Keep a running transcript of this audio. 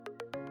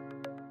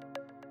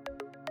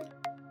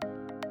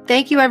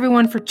Thank you,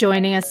 everyone, for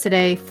joining us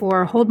today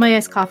for Hold My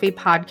Iced Coffee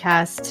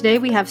podcast. Today,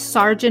 we have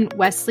Sergeant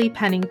Wesley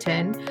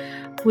Pennington,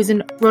 who is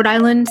a Rhode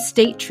Island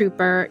State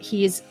Trooper.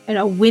 He is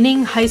a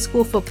winning high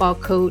school football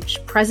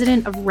coach,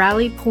 president of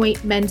Rally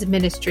Point Men's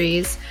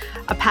Ministries,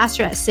 a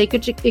pastor at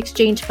Sacred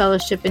Exchange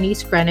Fellowship in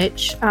East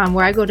Greenwich,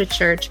 where I go to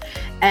church.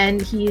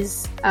 And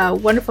he's a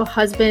wonderful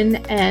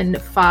husband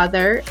and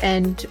father.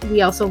 And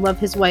we also love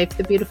his wife,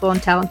 the beautiful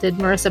and talented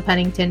Marissa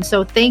Pennington.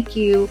 So thank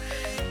you,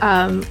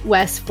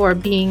 Wes, for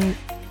being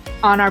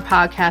on our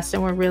podcast,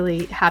 and we're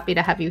really happy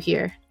to have you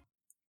here.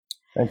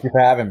 Thank you for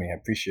having me. I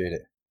appreciate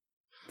it.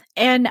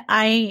 And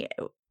I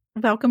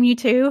welcome you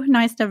too.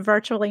 Nice to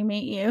virtually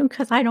meet you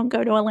because I don't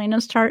go to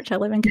Elena's church. I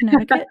live in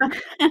Connecticut.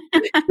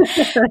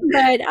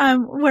 But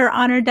we're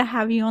honored to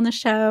have you on the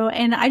show.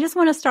 And I just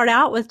want to start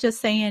out with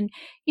just saying,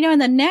 in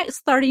the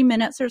next 30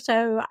 minutes or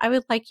so, I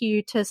would like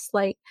you to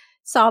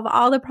solve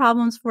all the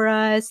problems for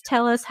us.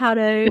 Tell us how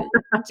to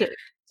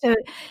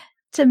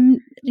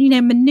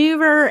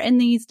maneuver in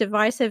these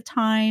divisive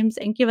times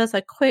and give us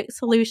a quick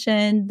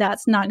solution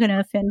that's not going to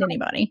offend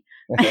anybody.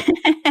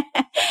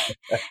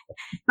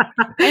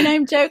 And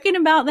I'm joking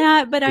about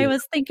that, but I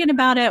was thinking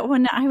about it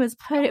when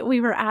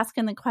we were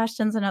asking the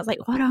questions and I was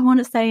like, what do I want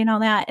to say and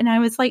all that? And I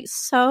was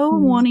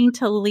wanting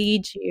to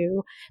lead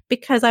you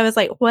because I was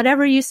like,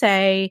 whatever you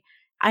say,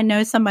 I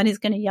know somebody's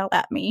going to yell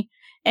at me.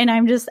 And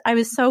I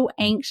was so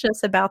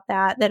anxious about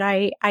that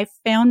I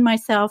found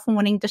myself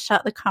wanting to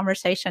shut the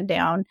conversation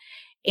down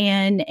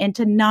and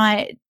to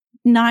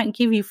not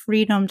give you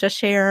freedom to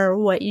share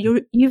what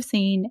you've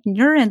seen and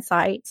your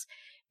insights,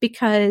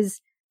 because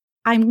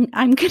I'm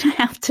going to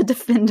have to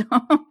defend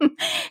them.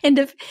 and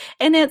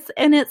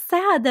it's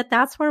sad that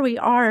that's where we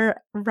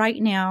are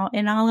right now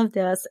in all of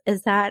this,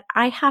 is that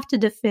I have to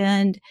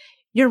defend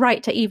your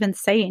right to even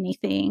say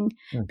anything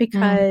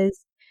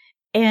because,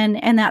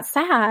 and that's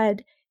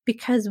sad,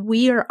 because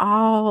we are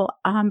all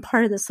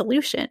part of the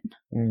solution.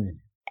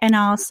 And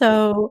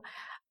also,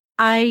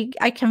 I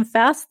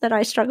confess that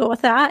I struggle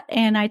with that.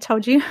 And I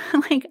told you,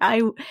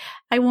 I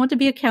want to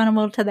be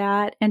accountable to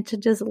that and to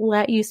just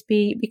let you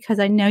speak because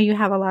I know you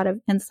have a lot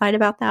of insight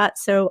about that.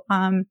 So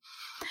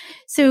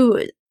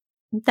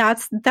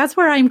that's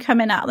where I'm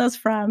coming at this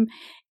from.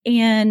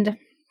 And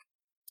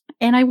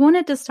I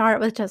wanted to start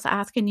with just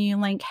asking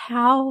you,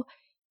 how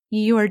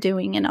you are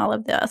doing in all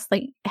of this,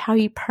 how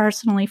you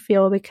personally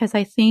feel, because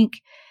I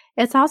think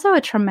it's also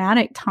a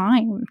traumatic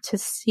time to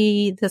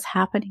see this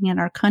happening in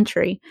our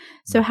country.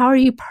 So how are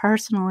you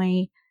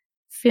personally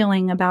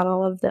feeling about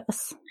all of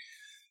this?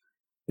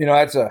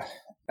 That's a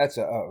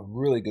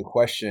really good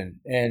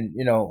question. And,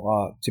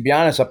 to be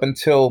honest, up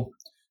until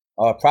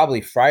probably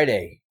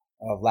Friday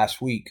of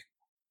last week,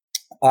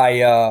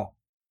 I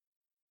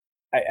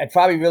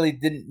probably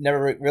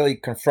never really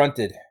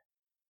confronted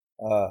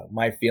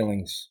my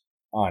feelings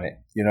on it,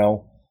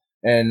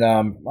 and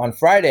on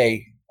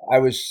Friday I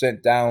was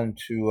sent down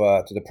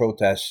to the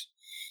protests,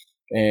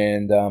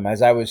 and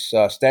as I was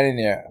standing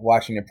there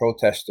watching the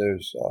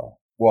protesters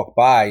walk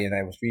by, and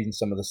I was reading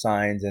some of the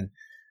signs, and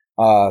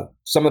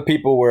some of the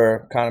people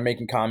were kind of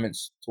making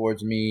comments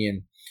towards me,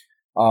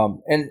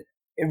 and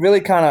it really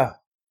kind of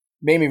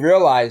made me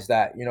realize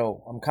that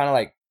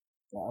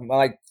I'm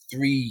like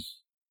three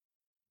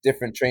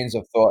different trains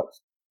of thought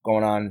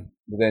going on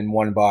within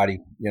one body.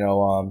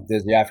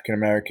 There's the African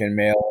American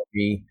male,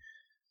 me,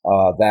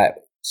 that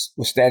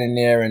was standing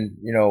there and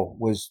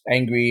was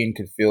angry and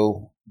could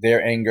feel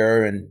their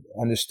anger and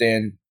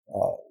understand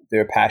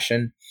their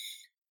passion.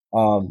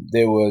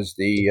 There was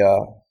the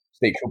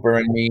state trooper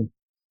in me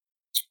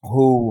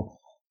who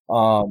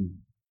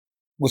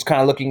was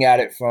kind of looking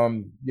at it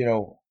from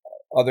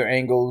other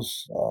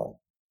angles,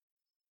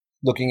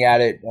 looking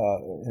at it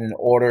in an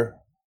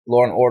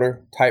law and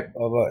order type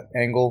of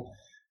angle.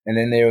 And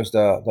then there was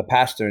the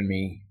pastor in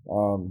me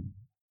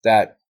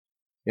that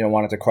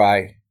wanted to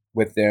cry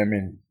with them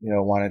and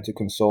wanted to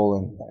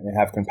console and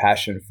have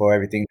compassion for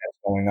everything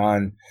that's going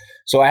on.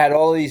 So I had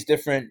all these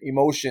different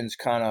emotions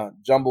kind of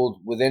jumbled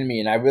within me,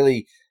 and I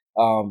really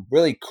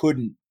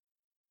couldn't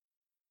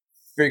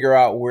figure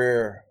out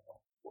where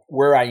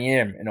I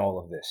am in all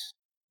of this.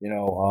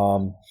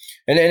 And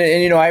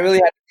I really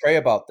had to pray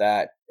about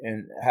that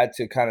and had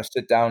to kind of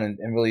sit down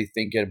and really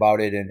think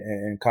about it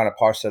and kind of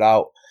parse it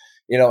out.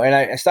 And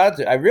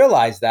I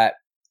realized that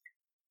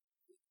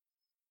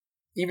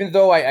even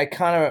though I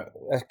kind of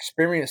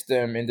experienced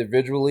them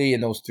individually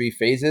in those three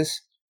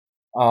phases,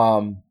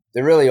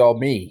 they're really all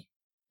me,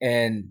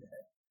 and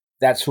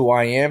that's who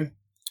I am.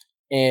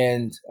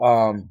 And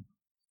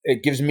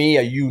it gives me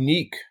a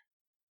unique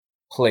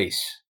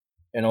place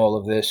in all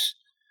of this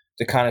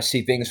to kind of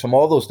see things from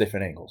all those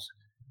different angles.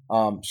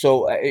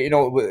 So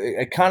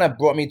it kind of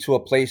brought me to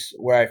a place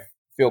where I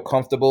feel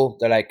comfortable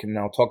that I can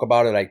now talk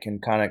about it. I can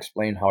kind of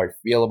explain how I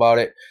feel about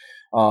it.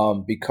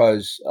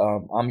 Because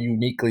I'm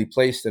uniquely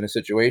placed in a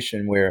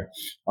situation where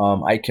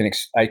I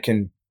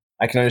can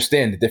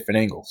understand the different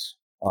angles,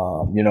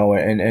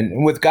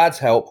 and with God's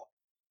help,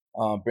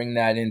 bring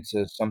that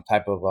into some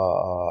type of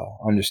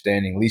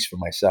understanding, at least for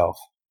myself.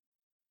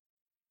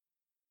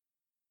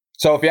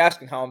 So if you're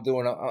asking how I'm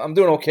doing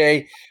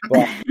okay,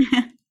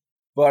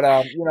 but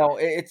I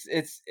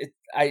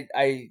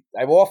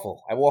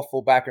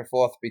waffle back and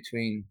forth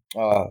between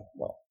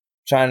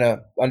trying to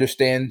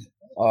understand,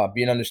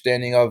 being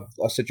understanding of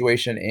a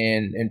situation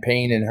and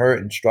pain and hurt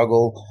and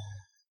struggle,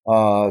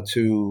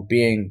 to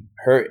being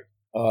hurt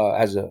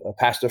as a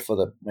pastor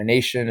for my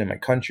nation and my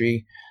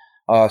country.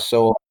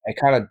 So I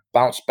kind of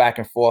bounce back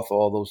and forth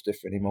all those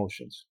different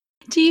emotions.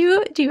 Do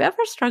you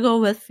ever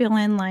struggle with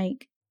feeling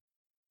like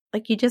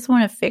you just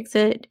want to fix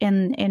it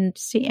and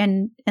see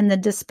and the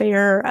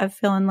despair of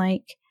feeling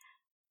like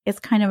it's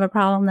kind of a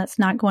problem that's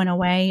not going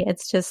away?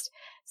 It's just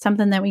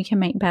something that we can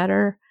make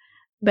better.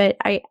 But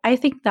I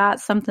think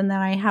that's something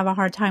that I have a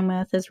hard time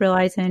with, is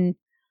realizing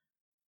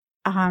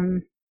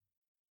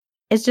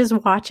it's just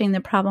watching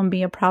the problem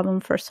be a problem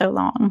for so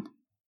long.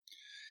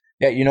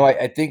 Yeah,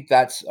 I think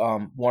that's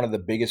one of the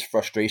biggest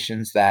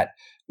frustrations that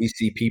we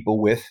see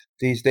people with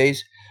these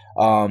days,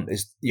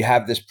 is you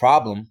have this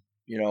problem,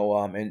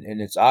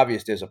 and it's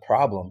obvious there's a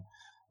problem,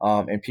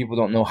 and people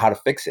don't know how to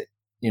fix it,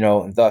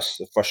 and thus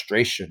the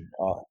frustration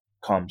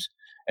comes.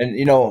 And,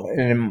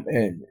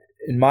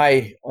 in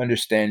my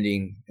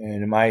understanding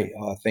and in my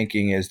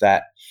thinking is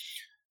that,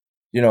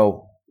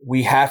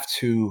 we have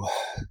to,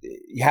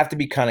 you have to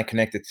be kind of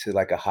connected to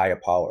like a higher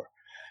power.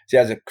 See,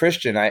 as a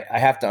Christian, I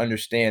have to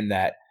understand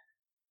that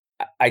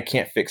I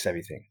can't fix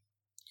everything,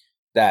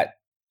 that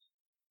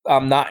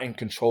I'm not in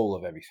control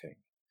of everything.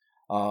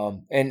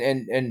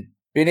 And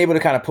being able to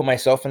kind of put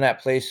myself in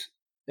that place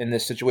in the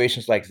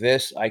situations like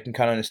this, I can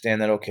kind of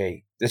understand that,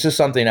 okay, this is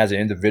something as an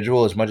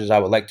individual, as much as I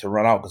would like to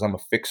run out because I'm a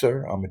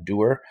fixer, I'm a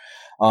doer,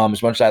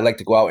 as much as I'd like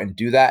to go out and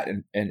do that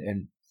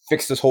and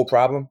fix this whole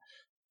problem,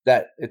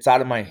 that it's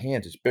out of my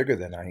hands. It's bigger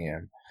than I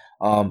am.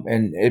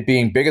 And it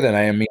being bigger than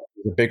I am means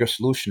there's a bigger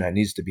solution that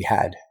needs to be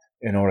had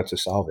in order to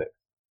solve it.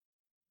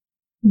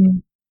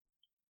 Mm.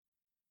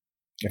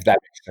 If that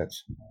makes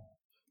sense.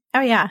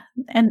 Oh yeah.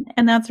 And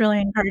that's really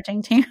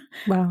encouraging too.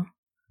 Wow.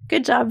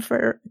 Good job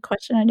for a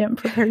question I didn't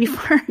prepare you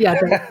for. Yeah.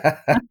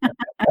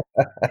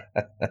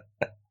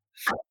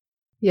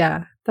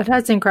 Yeah, that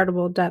has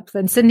incredible depth.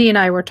 And Cindy and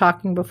I were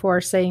talking before,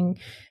 saying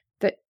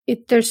that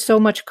there's so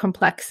much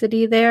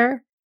complexity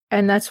there.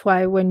 And that's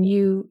why when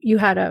you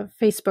had a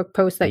Facebook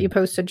post that you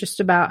posted just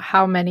about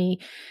how many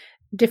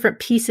different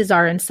pieces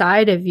are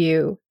inside of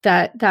you,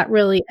 that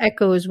really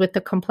echoes with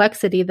the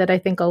complexity that I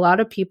think a lot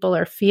of people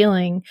are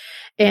feeling.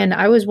 And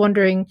I was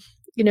wondering,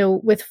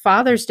 with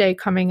Father's Day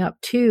coming up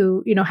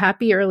too,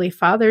 happy early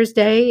Father's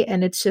Day.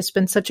 And it's just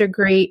been such a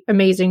great,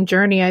 amazing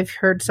journey. I've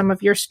heard some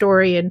of your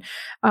story and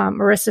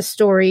Marissa's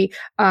story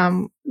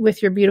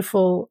with your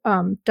beautiful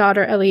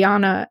daughter,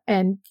 Eliana,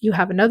 and you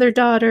have another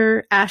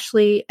daughter,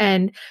 Ashley.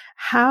 And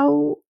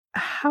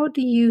how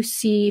do you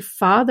see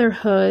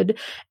fatherhood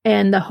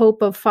and the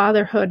hope of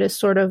fatherhood as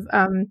sort of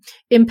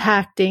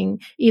impacting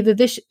either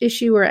this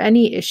issue or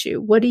any issue?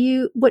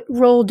 What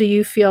role do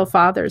you feel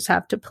fathers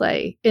have to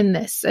play in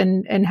this?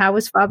 And how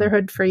is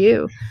fatherhood for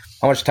you?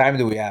 How much time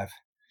do we have?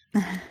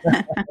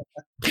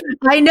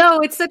 I know,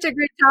 it's such a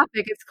great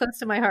topic. It's close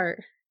to my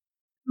heart.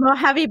 We'll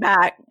have you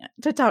back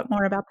to talk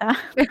more about that.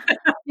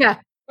 Yeah,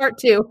 part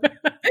 2.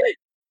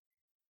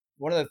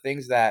 One of the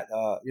things that,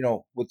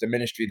 with the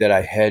ministry that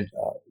I had,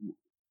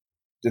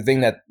 the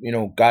thing that,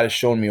 God has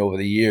shown me over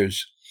the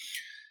years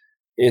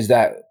is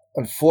that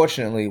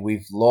unfortunately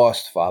we've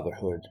lost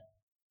fatherhood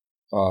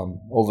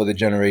over the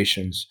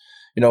generations.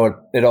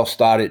 It all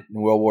started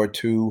in World War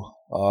II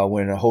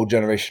when a whole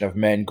generation of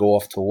men go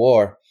off to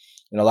war,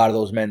 and a lot of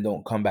those men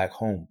don't come back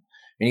home.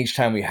 And each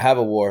time we have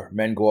a war,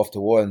 men go off to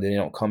war and they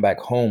don't come back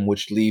home,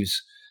 which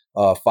leaves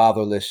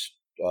fatherless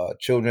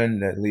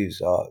children, that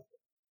leaves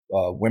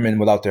women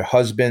without their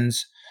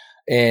husbands.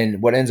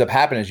 And what ends up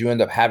happening is you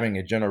end up having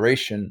a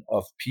generation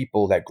of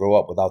people that grow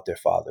up without their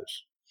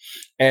fathers.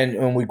 And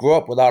when we grow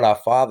up without our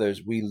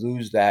fathers, we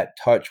lose that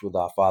touch with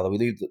our father.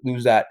 We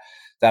lose that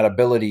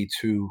ability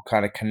to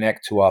kind of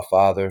connect to our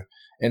father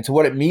and to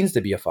what it means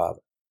to be a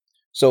father.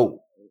 So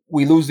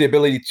we lose the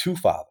ability to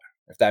father,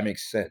 if that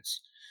makes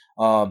sense.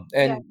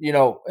 And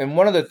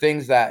one of the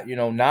things that,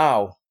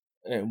 now,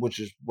 which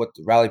is what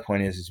the rally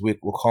point is we're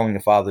calling the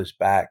fathers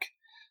back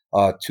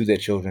to their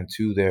children,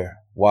 to their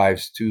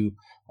wives, to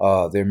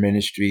their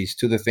ministries,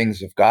 to the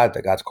things of God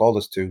that God's called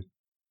us to.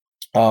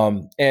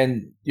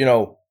 And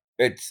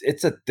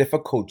it's a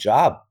difficult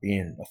job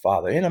being a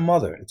father and a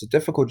mother. It's a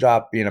difficult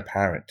job being a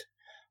parent,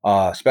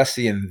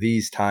 especially in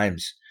these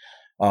times,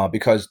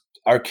 because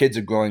our kids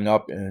are growing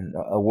up in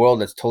a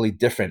world that's totally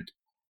different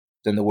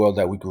than the world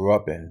that we grew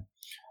up in.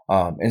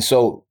 And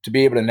so to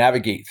be able to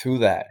navigate through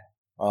that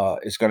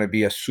is going to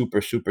be a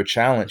super, super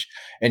challenge.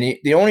 And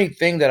the only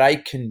thing that I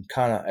can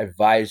kind of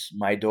advise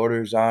my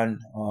daughters on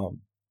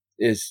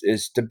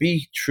is to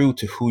be true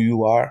to who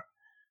you are,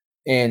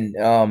 and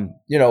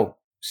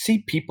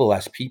see people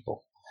as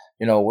people.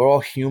 We're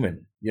all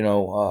human.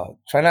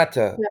 Try not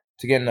to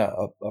get in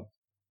a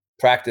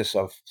practice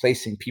of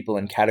placing people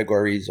in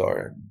categories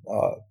or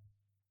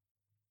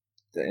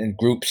in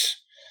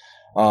groups,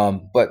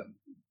 but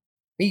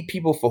meet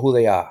people for who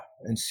they are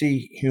and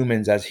see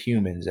humans as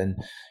humans, and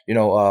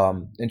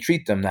and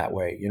treat them that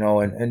way,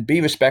 and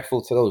be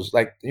respectful to those,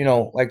 like,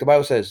 like the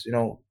Bible says,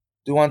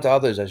 do unto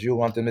others as you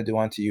want them to do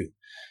unto you,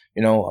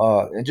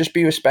 and just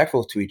be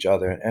respectful to each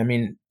other. I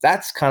mean,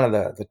 that's kind of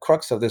the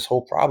crux of this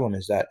whole problem,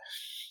 is that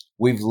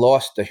we've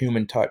lost the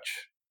human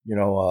touch.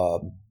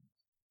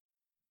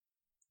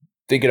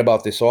 Thinking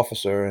about this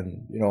officer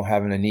and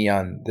having a knee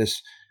on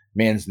this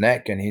man's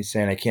neck, and he's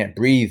saying, I can't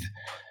breathe,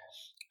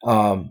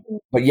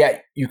 but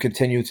yet you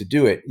continue to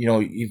do it.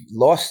 You've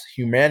lost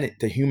humanity.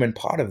 The human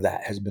part of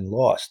that has been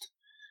lost,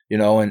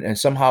 and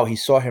somehow he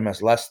saw him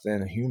as less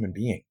than a human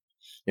being.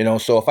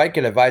 So if I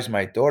could advise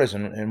my daughters,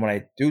 and when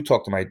I do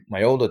talk to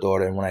my older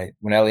daughter, and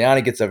when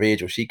Eliana gets of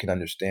age where she can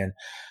understand,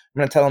 I'm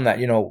going to tell them that,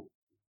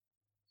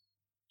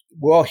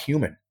 we're all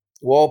human.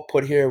 We're all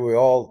put here. We're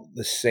all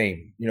the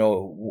same,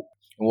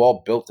 we're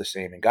all built the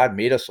same, and God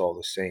made us all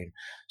the same.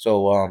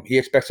 So he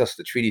expects us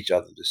to treat each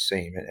other the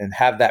same, and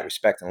have that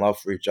respect and love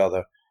for each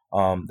other,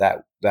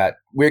 that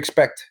we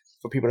expect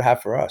for people to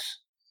have for us.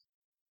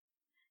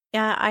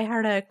 Yeah, I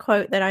heard a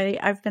quote that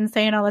I've been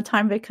saying all the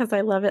time because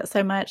I love it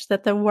so much,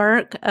 that the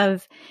work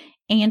of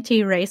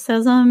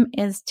anti-racism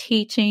is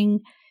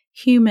teaching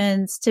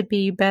humans to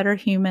be better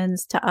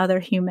humans to other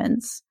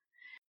humans.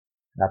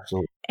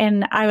 Absolutely.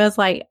 And I was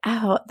like,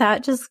 oh,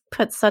 that just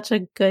puts such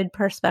a good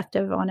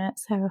perspective on it.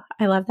 So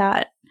I love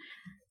that.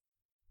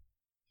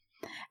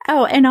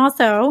 Oh, and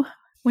also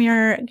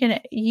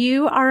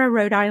you are a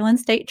Rhode Island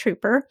State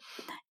Trooper,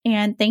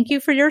 and thank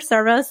you for your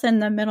service in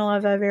the middle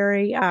of a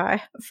very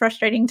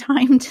frustrating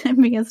time to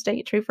be a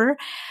state trooper.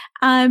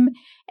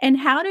 And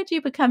how did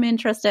you become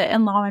interested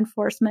in law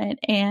enforcement?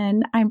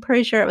 And I'm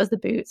pretty sure it was the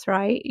boots,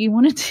 right? You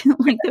wanted to,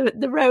 like,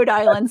 the Rhode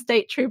Island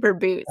State Trooper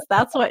boots.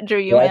 That's what drew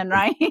you in,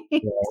 right?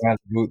 Yeah,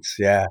 boots,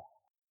 yeah.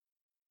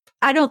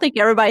 I don't think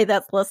everybody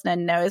that's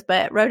listening knows,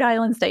 but Rhode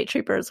Island State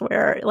Troopers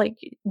wear like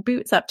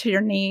boots up to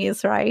your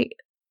knees, right?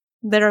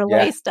 That are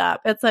laced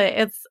up.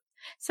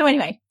 So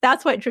anyway,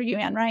 that's what drew you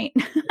in, right?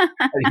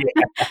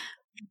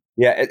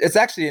 Yeah, it's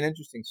actually an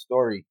interesting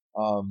story.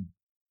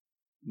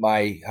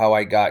 How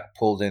I got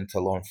pulled into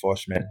law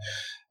enforcement.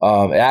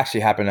 It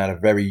actually happened at a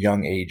very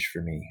young age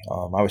for me.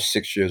 I was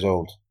 6 years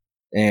old,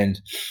 and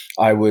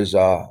I was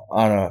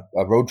on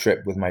a road trip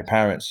with my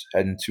parents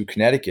heading to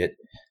Connecticut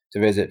to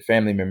visit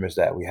family members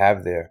that we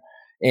have there.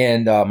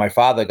 And my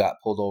father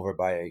got pulled over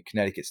by a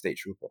Connecticut state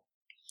trooper.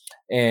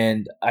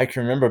 And I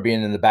can remember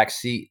being in the back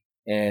seat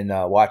and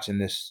watching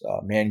this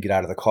man get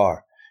out of the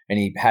car. And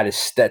he had his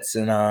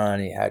Stetson on,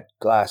 he had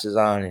glasses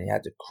on, and he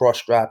had the cross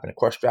strap, and the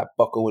cross strap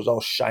buckle was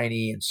all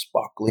shiny and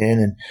sparkling.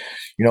 And,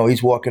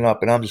 he's walking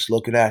up, and I'm just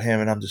looking at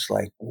him, and I'm just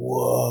like,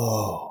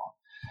 whoa.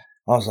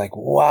 I was like,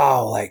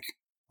 wow, like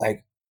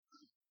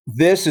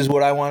this is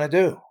what I want to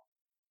do.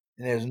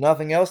 And there's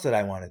nothing else that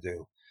I want to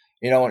do.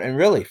 And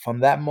really from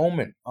that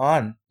moment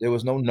on, there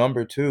was no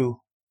number two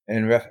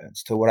in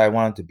reference to what I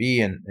wanted to be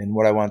and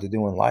what I wanted to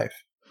do in life.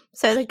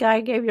 So the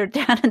guy gave your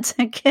dad a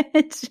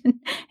ticket,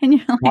 and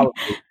you're like,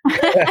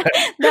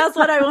 that's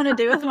what I want to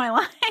do with my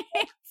life.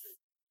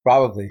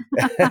 Probably.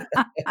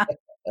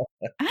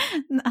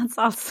 That's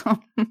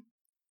awesome.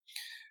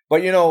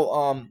 But,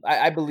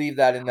 I believe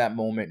that in that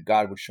moment,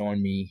 God was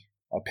showing me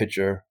a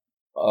picture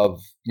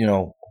of,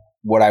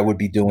 what I would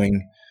be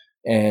doing,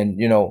 and,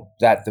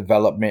 that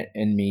development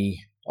in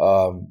me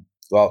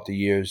throughout the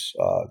years.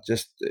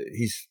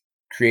 He's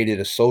created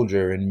a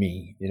soldier in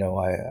me.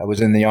 I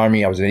was in the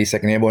Army. I was in the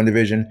 82nd Airborne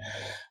Division,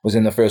 was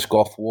in the first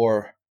Gulf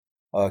War,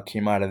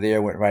 came out of there,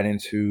 went right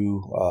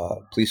into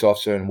police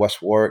officer in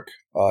West Warwick,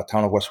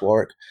 town of West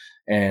Warwick.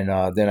 And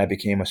then I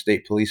became a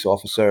state police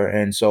officer.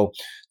 And so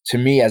to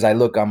me, as I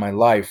look on my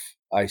life,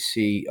 I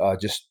see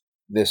just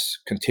this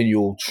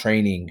continual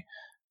training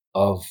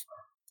of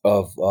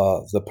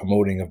the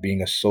promoting of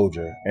being a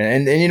soldier.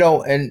 And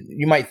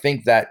you might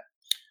think that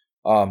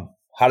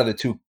how do the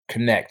two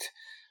connect?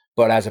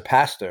 But as a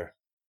pastor,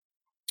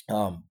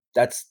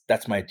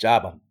 that's my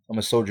job. I'm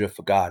a soldier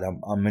for God.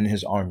 I'm in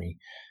His army,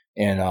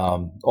 and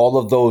all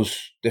of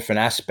those different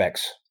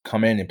aspects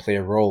come in and play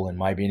a role in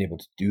my being able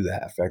to do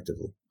that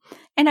effectively.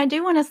 And I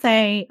do want to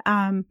say,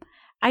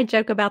 I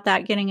joke about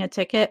that getting a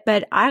ticket,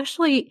 but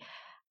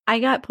I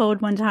got pulled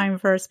one time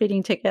for a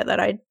speeding ticket that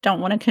I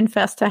don't want to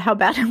confess to how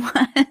bad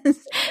it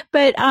was.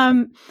 But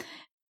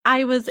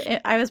I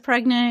was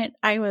pregnant.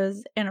 I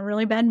was in a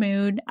really bad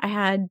mood. I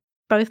had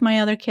both my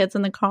other kids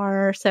in the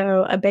car,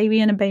 so a baby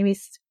in a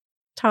baby's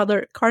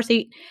toddler car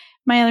seat,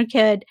 my other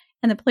kid,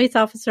 and the police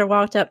officer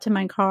walked up to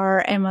my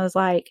car and was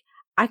like,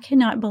 I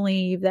cannot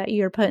believe that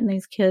you're putting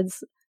these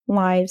kids'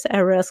 lives at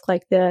risk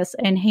like this.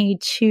 And he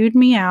chewed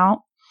me out,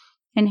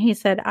 and he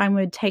said, I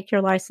would take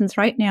your license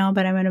right now,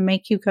 but I'm going to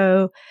make you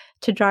go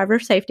to driver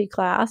safety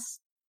class.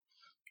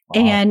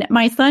 Wow. And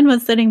my son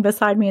was sitting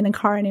beside me in the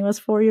car, and he was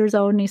 4 years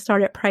old, and he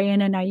started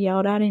praying, and I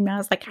yelled at him. And I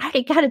was like, I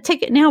already got a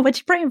ticket now. What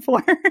you praying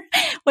for?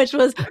 Which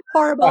was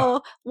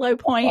horrible low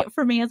point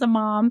for me as a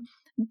mom.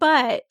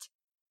 But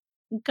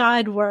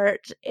God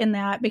worked in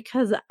that,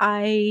 because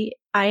I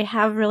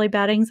have really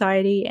bad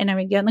anxiety, and I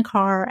would get in the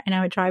car and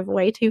I would drive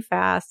way too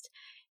fast.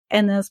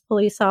 and this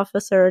police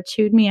officer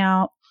chewed me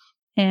out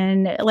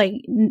and like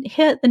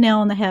hit the nail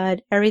on the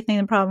head, everything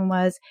the problem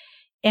was.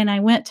 And I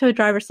went to a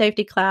driver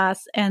safety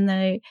class, and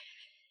the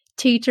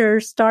teacher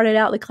started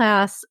out the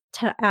class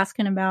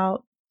asking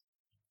about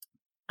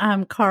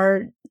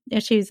car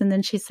issues. And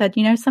then she said,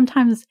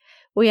 sometimes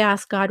we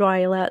ask God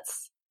why he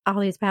lets all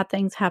these bad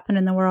things happen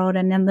in the world.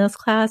 And in this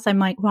class, I'm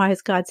like, why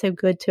is God so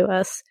good to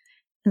us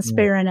and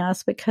sparing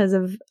us because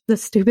of the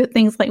stupid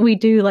things like we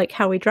do, like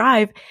how we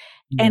drive?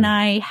 Yeah. And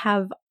I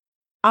have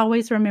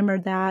always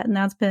remembered that. And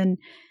that's been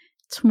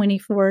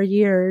 24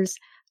 years.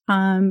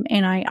 And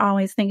I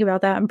always think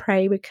about that and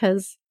pray,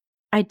 because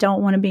I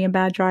don't want to be a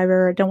bad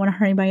driver. I don't want to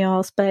hurt anybody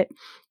else. But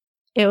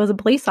it was a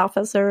police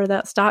officer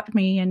that stopped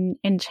me and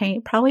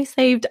probably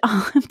saved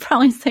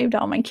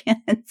all my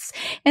kids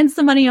and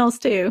somebody else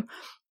too.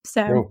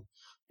 So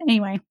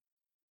anyway,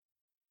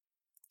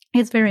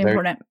 it's very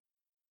important.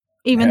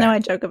 Even though I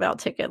joke about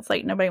tickets,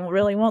 like nobody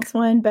really wants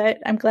one, but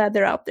I'm glad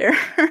they're out there.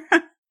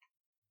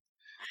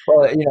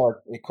 Well,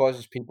 it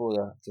causes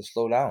people to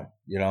slow down,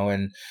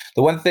 and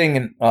the one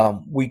thing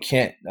we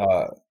can't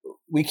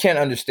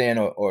understand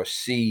or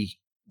see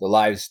the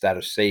lives that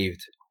are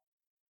saved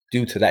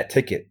due to that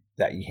ticket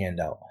that you hand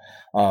out.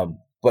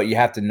 But you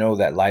have to know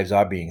that lives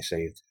are being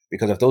saved,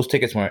 because if those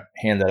tickets weren't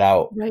handed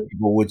out,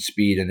 people would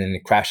speed, and then the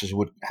crashes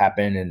would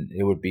happen, and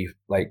it would be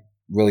like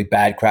really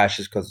bad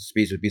crashes because the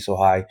speeds would be so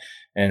high,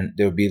 and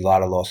there would be a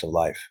lot of loss of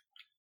life.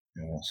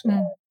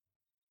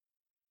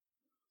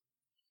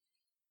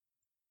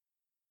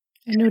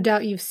 And no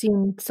doubt you've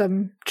seen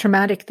some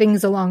traumatic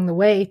things along the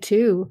way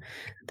too,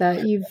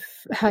 that you've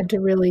had to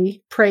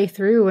really pray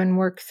through and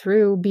work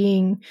through,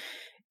 being,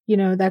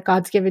 that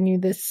God's given you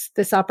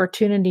this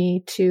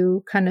opportunity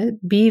to kind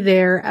of be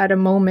there at a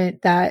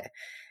moment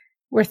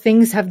where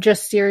things have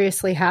just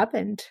seriously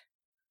happened.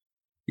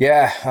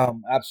 Yeah,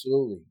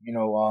 absolutely.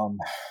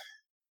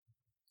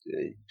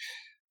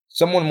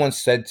 Someone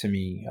once said to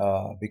me,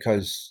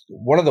 because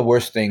one of the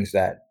worst things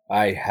that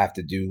I have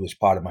to do as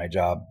part of my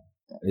job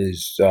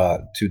is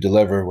to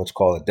deliver what's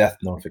called a death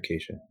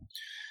notification.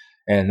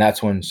 And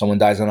that's when someone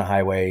dies on a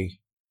highway,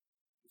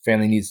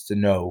 family needs to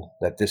know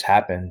that this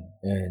happened,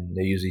 and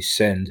they usually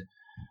send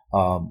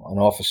an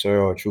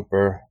officer or a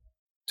trooper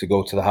to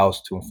go to the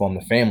house to inform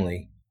the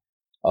family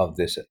of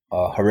this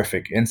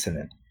horrific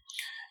incident.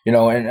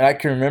 And I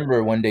can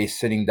remember one day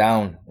sitting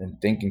down and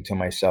thinking to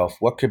myself,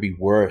 what could be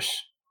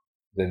worse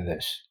than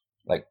this?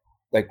 Like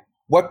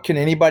what can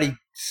anybody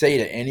say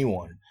to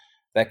anyone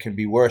that can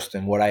be worse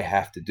than what I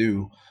have to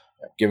do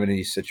given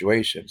these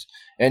situations?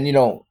 And,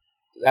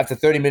 after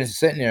 30 minutes of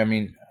sitting there,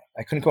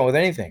 I couldn't come up with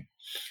anything,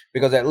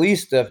 because at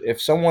least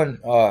if someone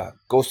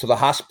goes to the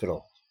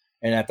hospital,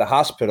 and at the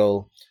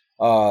hospital,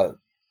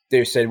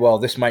 they said, well,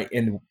 this might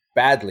end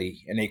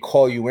badly, and they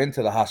call you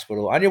into the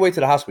hospital. On your way to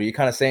the hospital, you're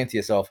kind of saying to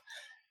yourself,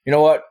 you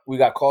know what, we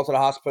got called to the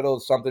hospital,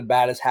 something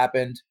bad has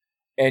happened,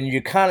 and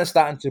you're kind of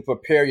starting to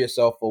prepare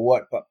yourself for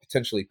what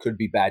potentially could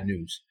be bad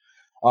news.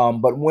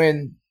 But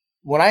when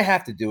I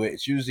have to do it,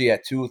 it's usually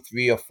at 2,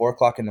 3, or 4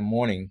 o'clock in the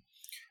morning,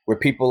 where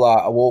people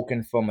are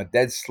awoken from a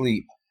dead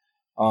sleep,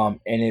 and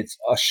it's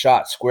a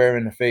shot square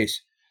in the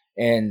face.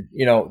 And,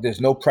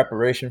 there's no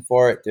preparation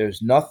for it.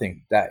 There's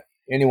nothing that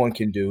anyone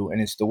can do. And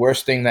it's the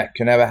worst thing that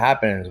can ever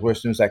happen. And it's the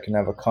worst news that can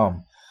ever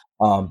come.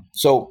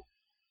 So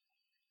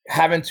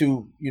having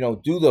to,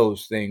 do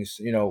those things,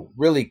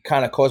 really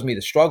kind of caused me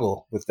to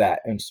struggle with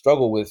that, and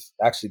struggle with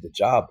actually the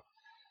job.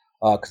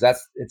 Because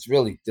it's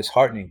really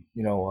disheartening,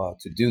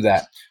 to do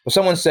that. But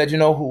someone said,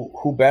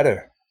 who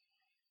better,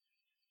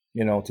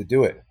 to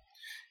do it?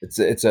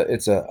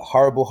 It's a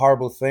horrible,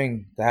 horrible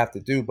thing to have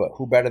to do, but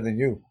who better than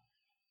you?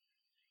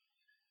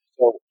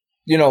 So,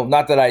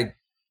 not that I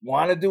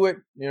want to do it,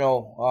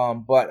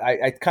 but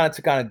I kind of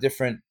took on a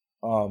different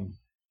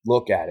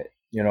look at it,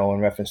 in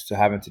reference to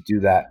having to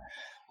do that.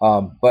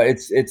 But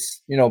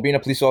it's being a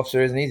police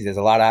officer isn't easy. There's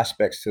a lot of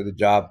aspects to the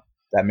job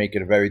that make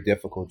it a very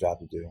difficult job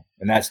to do.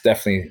 And that's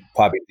definitely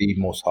probably the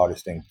most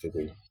hardest thing to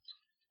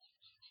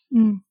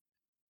do.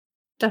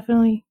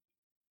 Definitely.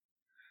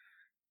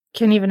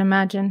 Can't even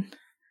imagine.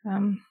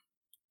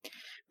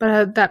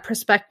 But that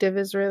perspective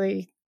is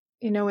really,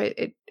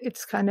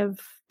 it's kind of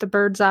the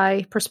bird's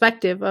eye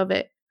perspective of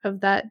it,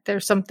 of that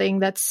there's something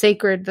that's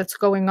sacred that's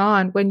going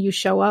on when you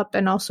show up.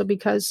 And also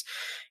because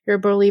you're a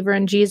believer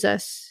in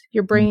Jesus,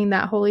 you're bringing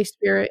that Holy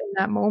Spirit in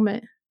that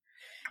moment.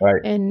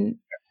 Right. And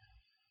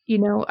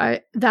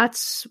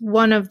that's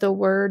one of the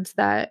words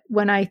that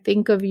when I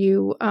think of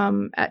you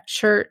at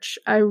church,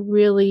 I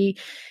really,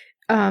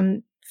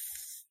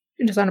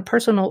 just on a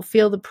personal note,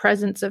 feel the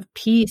presence of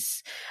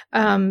peace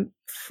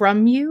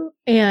from you.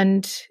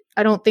 And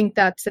I don't think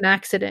that's an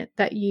accident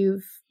that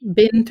you've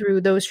been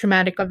through those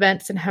traumatic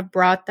events and have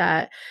brought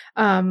that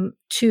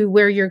to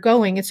where you're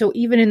going. And so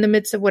even in the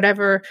midst of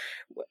whatever,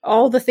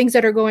 all the things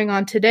that are going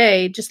on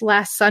today, just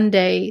last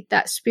Sunday,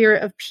 that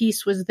spirit of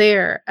peace was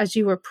there as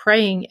you were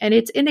praying, and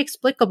it's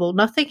inexplicable.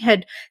 Nothing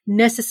had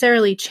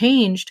necessarily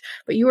changed,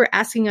 but you were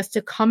asking us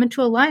to come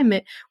into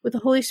alignment with the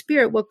Holy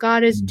Spirit, what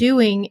God is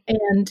doing,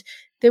 and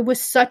there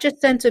was such a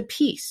sense of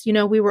peace. You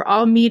know, we were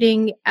all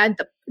meeting in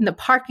the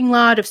parking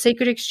lot of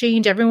Sacred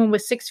Exchange. Everyone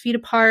was 6 feet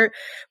apart,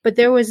 but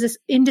there was this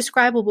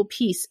indescribable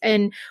peace.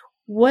 And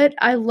what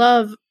I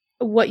love,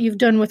 what you've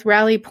done with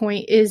Rally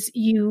Point is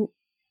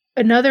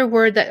another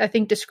word that I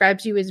think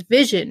describes you is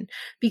vision,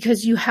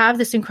 because you have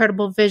this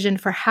incredible vision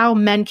for how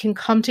men can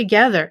come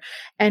together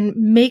and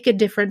make a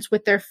difference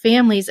with their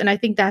families. And I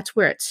think that's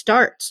where it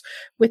starts,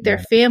 with their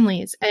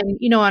families. And,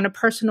 you know, on a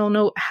personal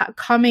note,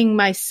 coming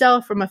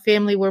myself from a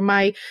family where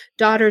my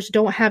daughters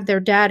don't have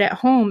their dad at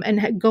home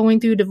and going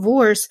through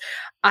divorce,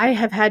 I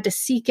have had to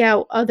seek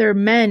out other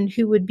men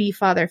who would be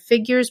father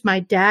figures. My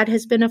dad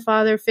has been a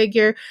father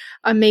figure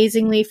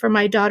amazingly for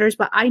my daughters,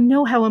 but I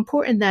know how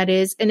important that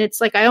is. And it's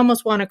like, I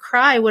almost want to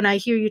cry when I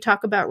hear you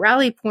talk about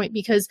Rally Point,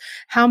 because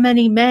how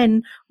many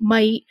men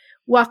might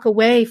walk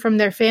away from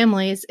their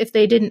families if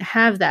they didn't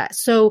have that.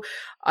 So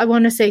I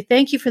want to say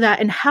thank you for that.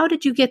 And how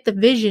did you get the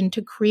vision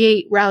to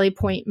create Rally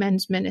Point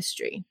Men's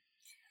Ministry?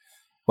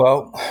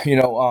 Well, you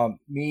know,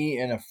 me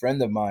and a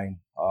friend of mine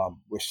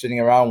were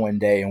sitting around one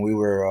day, and we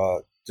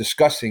were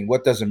discussing,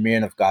 what does a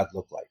man of God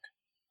look like?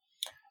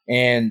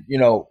 And, you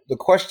know, the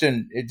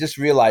question,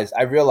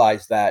 I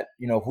realized that,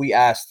 you know, if we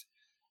asked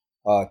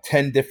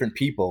 10 different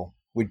people,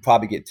 we'd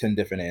probably get 10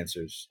 different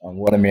answers on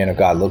what a man of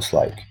God looks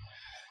like.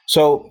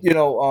 So, you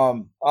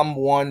know, I'm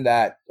one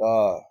that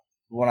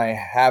when I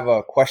have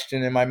a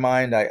question in my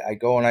mind, I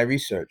go and I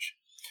research.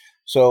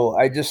 So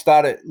I just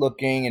started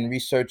looking and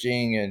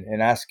researching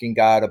and asking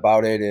God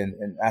about it,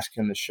 and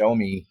asking him to show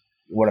me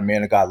what a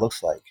man of God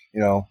looks like,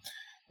 you know.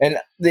 And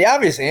the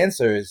obvious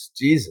answer is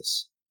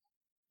Jesus,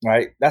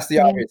 right? That's the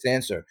obvious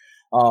answer.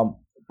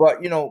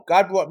 But, you know,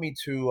 God brought me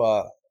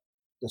to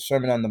the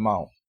Sermon on the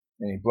Mount,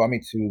 and he brought me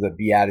to the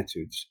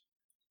Beatitudes.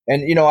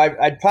 And, you know,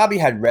 I probably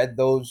had read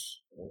those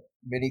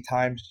many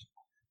times,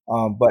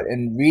 but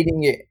in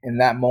reading it in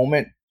that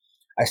moment,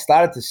 I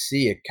started to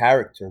see a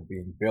character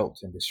being built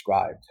and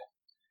described.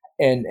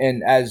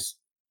 And as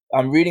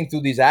I'm reading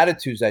through these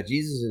attitudes that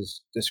Jesus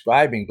is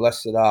describing,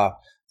 blessed are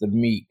the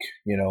meek,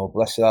 you know,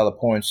 blessed are the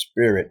poor in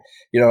spirit,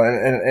 you know,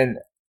 and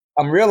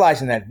I'm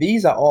realizing that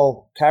these are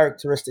all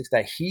characteristics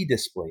that he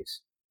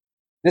displays.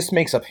 This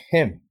makes up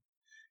him,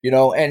 you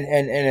know, and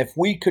if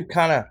we could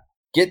kind of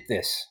get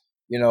this,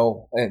 you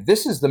know,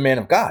 this is the man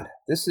of God.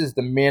 This is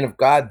the man of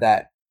God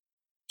that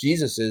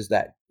Jesus is,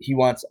 that he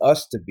wants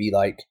us to be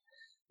like,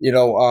 you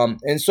know,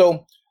 and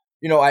so,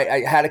 you know,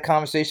 I had a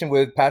conversation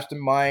with Pastor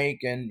Mike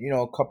and, you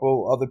know, a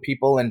couple other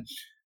people. And,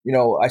 you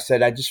know, I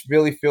said, I just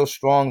really feel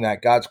strong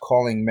that God's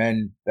calling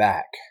men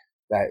back.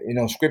 That, you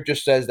know, scripture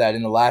says that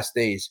in the last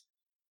days,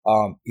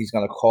 he's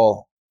going to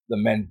call the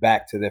men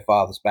back to their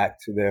fathers, back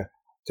to their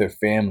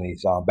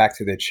families, back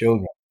to their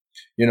children,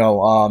 you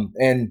know,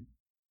 and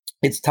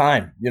it's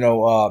time, you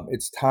know,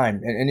 it's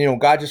time. And, you know,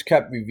 God just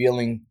kept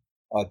revealing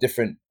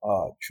different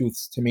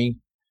truths to me,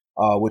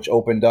 which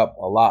opened up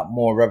a lot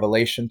more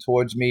revelation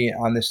towards me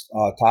on this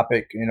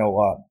topic. You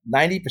know,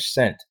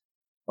 90%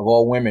 of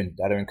all women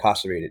that are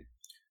incarcerated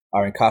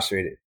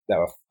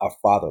that are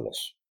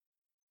fatherless.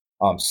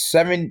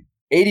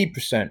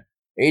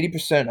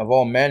 80% of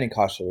all men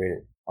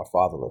incarcerated are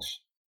fatherless.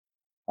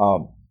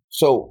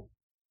 So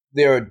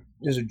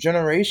there's a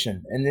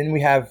generation, and then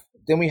we have,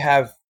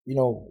 you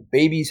know,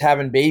 babies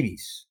having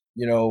babies,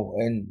 you know,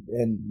 and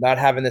not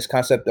having this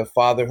concept of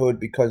fatherhood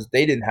because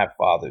they didn't have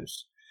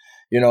fathers.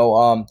 You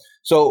know,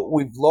 so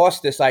we've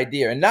lost this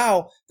idea, and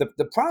now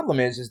the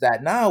problem is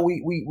that now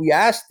we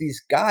ask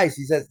these guys,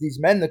 these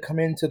men to come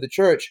into the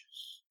church,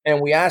 and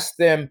we ask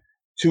them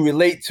to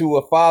relate to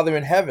a father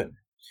in heaven.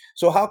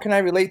 So how can I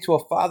relate to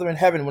a father in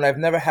heaven when I've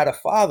never had a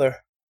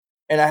father,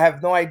 and I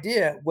have no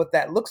idea what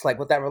that looks like,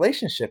 what that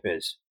relationship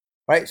is,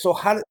 right? So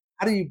how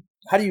do you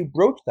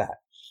broach that,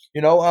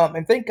 you know?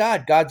 And thank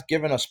God, God's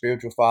given us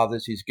spiritual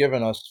fathers. He's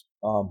given us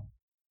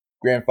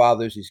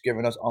grandfathers, he's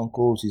given us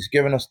uncles, he's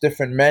given us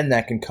different men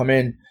that can come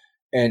in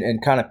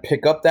and kind of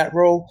pick up that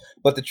role.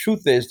 But the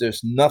truth is,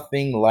 there's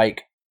nothing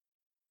like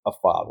a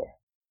father.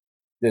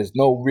 There's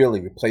no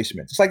really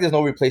replacement. It's like there's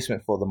no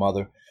replacement for the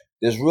mother.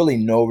 There's really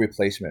no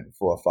replacement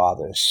for a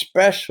father,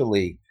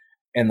 especially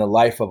in the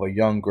life of a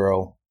young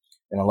girl,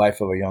 in the life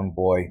of a young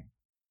boy.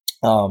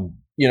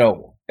 You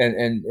know,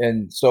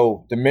 and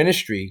so the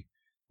ministry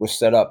was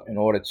set up in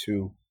order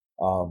to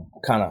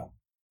kind of,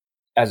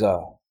 as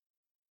a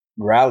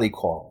rally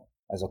call,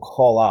 as a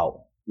call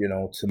out, you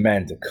know, to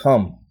men to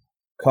come,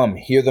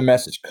 hear the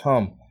message,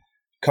 come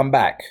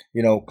back,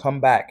 you know,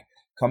 come back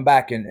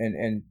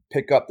and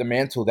pick up the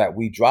mantle that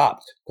we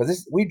dropped,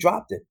 because we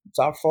dropped it. It's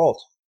our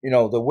fault. You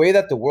know, the way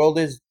that the world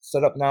is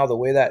set up now, the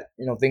way that,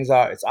 you know, things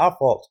are, it's our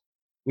fault.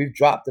 We've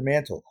dropped the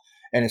mantle,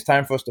 and it's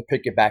time for us to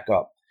pick it back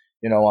up.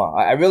 You know,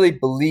 I really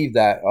believe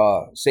that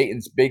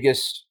Satan's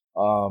biggest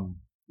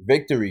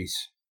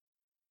victories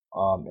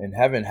in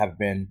heaven have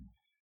been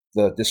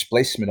the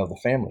displacement of the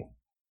family.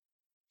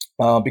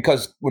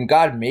 Because when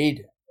God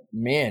made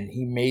man,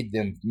 he made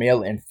them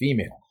male and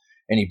female,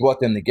 and he brought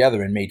them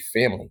together and made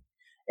family.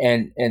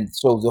 And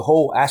so the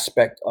whole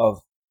aspect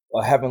of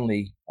a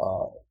heavenly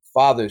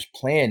Father's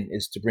plan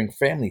is to bring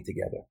family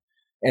together.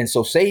 And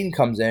so Satan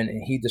comes in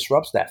and he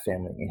disrupts that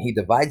family and he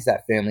divides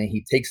that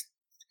family.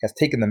 Has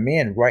taken the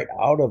man right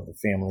out of the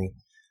family,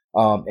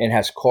 and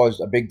has caused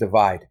a big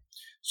divide.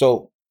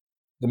 So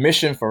the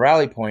mission for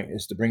Rally Point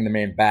is to bring the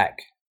man back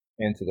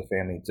into the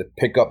family, to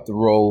pick up the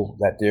role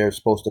that we're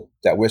supposed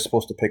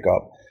to pick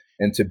up,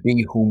 and to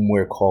be whom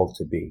we're called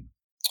to be.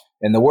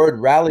 And the word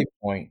Rally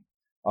Point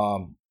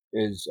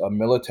is a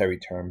military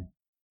term,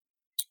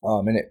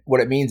 and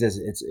what it means is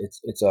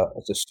it's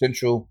a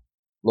central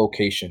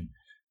location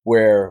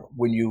where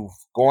when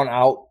you've gone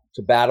out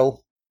to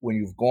battle, when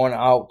you've gone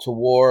out to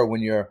war,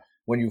 when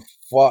you've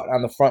fought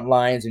on the front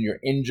lines and you're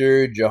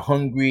injured, you're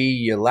hungry,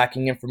 you're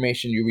lacking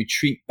information, you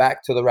retreat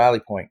back to the rally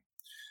point,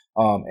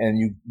 and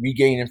you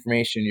regain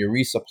information, you're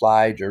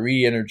resupplied, you're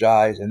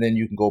re-energized, and then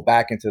you can go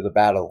back into the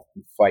battle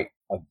and fight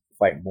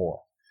more.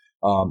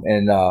 A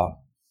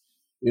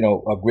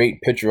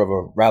great picture of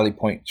a rally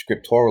point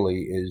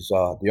scripturally is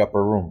the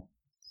upper room.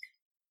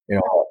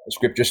 The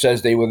scripture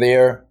says they were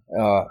there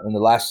with the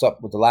Last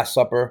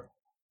Supper,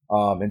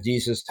 and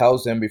Jesus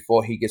tells them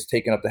before he gets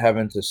taken up to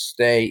heaven to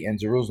stay in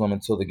Jerusalem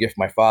until the gift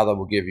my Father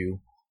will give you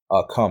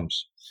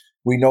comes.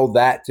 We know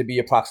that to be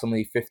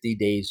approximately 50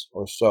 days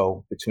or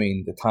so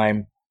between the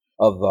time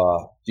of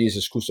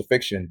Jesus'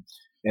 crucifixion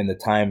and the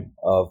time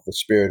of the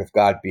Spirit of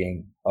God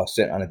being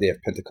sent on the day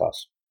of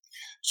Pentecost.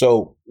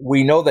 So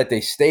we know that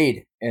they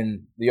stayed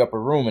in the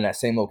upper room in that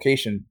same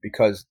location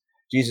because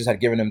Jesus had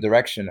given them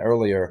direction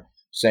earlier,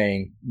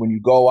 saying, when you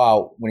go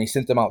out, when he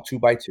sent them out 2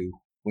 by 2,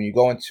 when you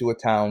go into a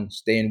town,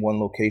 stay in one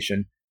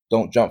location.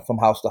 Don't jump from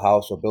house to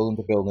house or building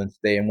to building.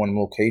 Stay in one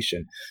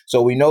location.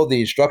 So we know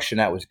the instruction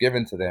that was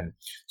given to them.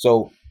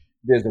 So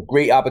there's a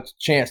great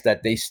chance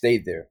that they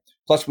stayed there.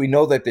 Plus, we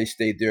know that they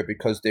stayed there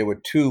because there were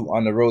 2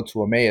 on the road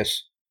to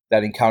Emmaus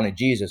that encountered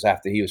Jesus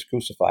after he was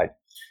crucified.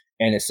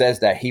 And it says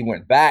that he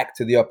went back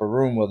to the upper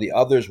room where the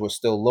others were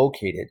still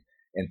located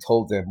and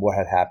told them what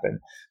had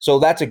happened. So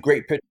that's a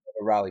great picture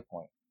of a rally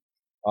point,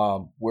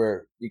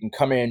 where you can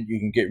come in, you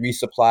can get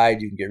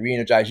resupplied, you can get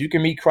re-energized, you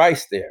can meet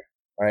Christ there,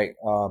 right?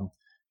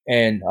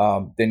 And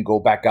then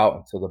go back out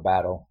into the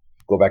battle,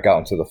 go back out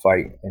into the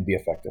fight and be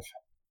effective.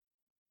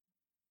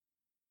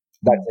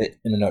 That's it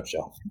in a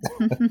nutshell.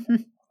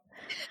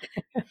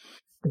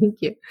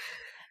 Thank you.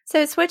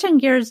 So switching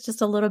gears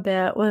just a little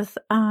bit with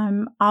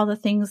all the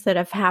things that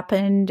have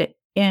happened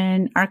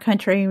in our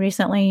country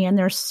recently, and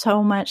there's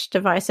so much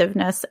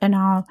divisiveness and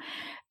all.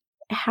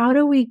 How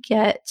do we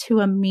get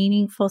to a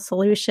meaningful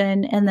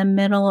solution in the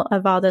middle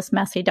of all this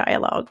messy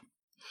dialogue?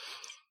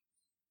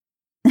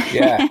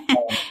 Yeah.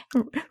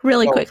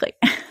 Really quickly.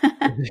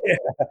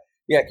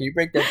 Yeah. Can you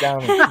break that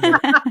down?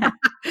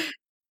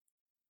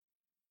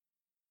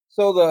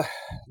 So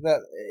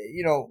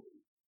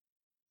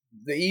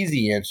the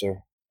easy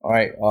answer, all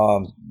right,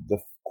 the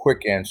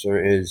quick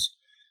answer is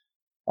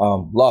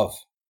love.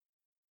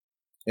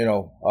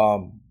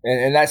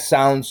 And that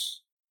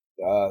sounds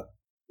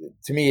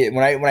to me,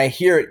 when I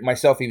hear it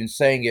myself, even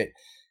saying it,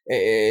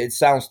 it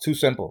sounds too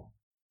simple,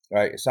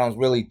 right? It sounds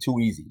really too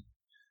easy.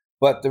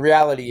 But the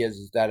reality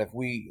is that if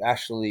we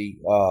actually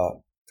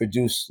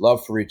produce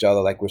love for each other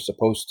like we're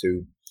supposed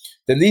to,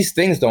 then these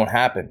things don't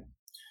happen.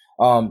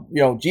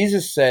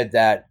 Jesus said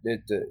that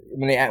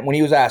when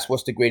he was asked,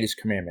 what's the greatest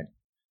commandment?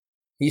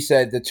 He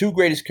said the 2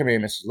 greatest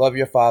commandments: love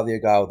your Father,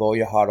 your God, with all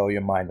your heart, all your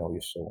mind, all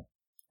your soul.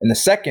 And the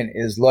second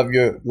is love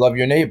your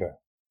neighbor.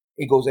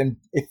 He goes, and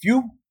if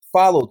you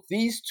follow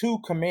these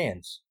 2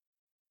 commands,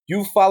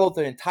 you followed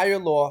the entire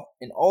law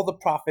and all the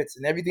prophets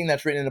and everything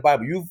that's written in the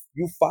Bible. You've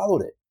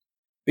followed it,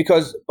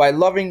 because by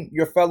loving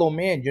your fellow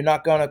man, you're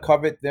not gonna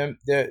covet their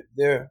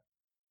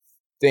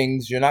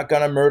things. You're not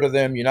gonna murder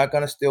them. You're not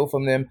gonna steal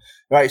from them,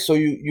 right? So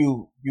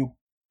you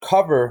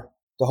cover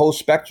the whole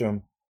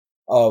spectrum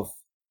of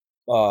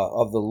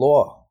the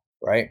law,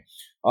 right?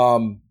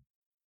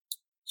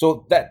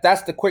 So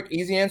that's the quick,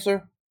 easy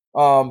answer.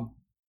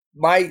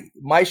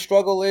 My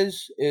struggle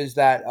is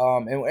that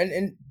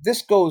and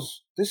this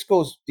goes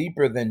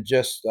deeper than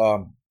just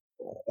a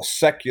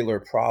secular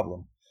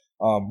problem.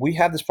 We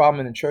have this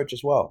problem in the church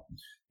as well.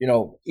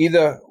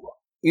 Either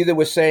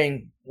we're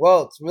saying,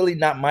 well, it's really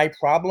not my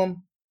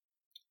problem,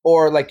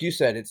 or like you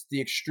said, it's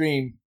the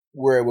extreme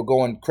where we're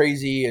going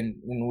crazy and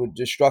we're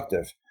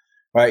destructive,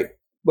 right?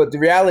 But the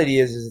reality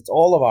is it's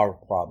all of our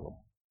problem.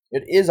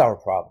 It is our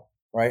problem,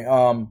 right?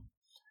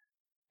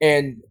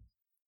 And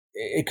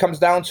it comes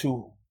down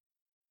to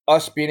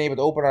us being able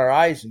to open our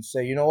eyes and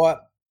say, you know what?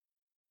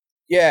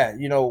 Yeah,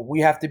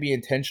 we have to be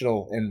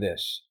intentional in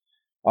this.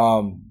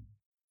 I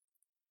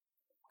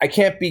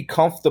can't be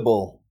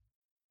comfortable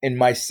in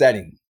my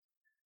setting.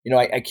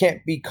 I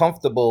can't be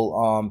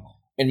comfortable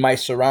in my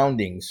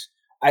surroundings.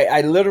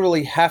 I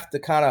literally have to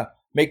kind of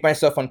make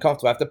myself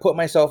uncomfortable. I have to put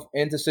myself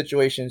into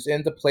situations,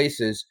 into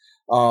places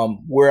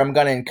where I'm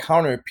going to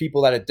encounter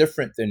people that are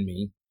different than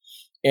me.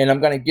 And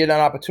I'm going to get an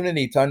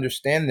opportunity to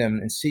understand them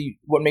and see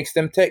what makes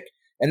them tick.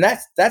 And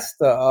that's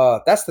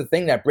the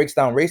thing that breaks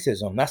down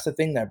racism. That's the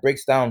thing that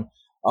breaks down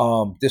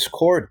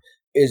discord,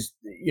 is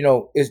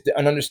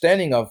an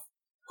understanding of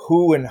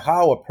who and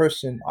how a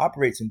person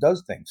operates and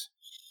does things.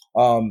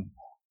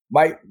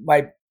 My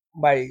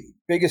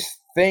biggest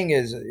thing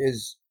is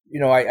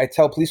I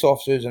tell police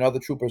officers and other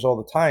troopers all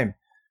the time,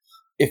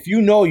 if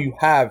you know you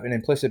have an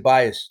implicit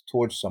bias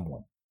towards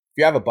someone, if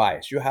you have a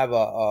bias, you have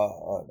a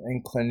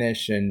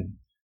inclination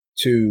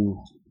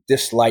to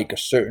dislike a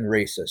certain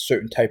race, a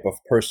certain type of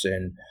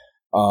person,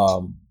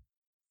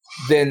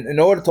 then in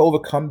order to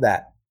overcome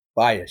that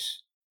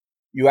bias,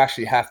 you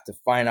actually have to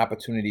find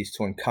opportunities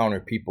to encounter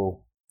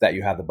people that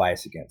you have the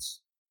bias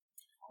against.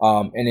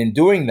 And in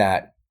doing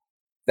that,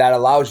 that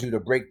allows you to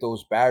break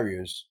those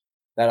barriers,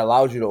 that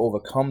allows you to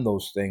overcome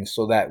those things,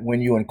 so that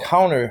when you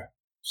encounter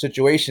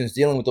situations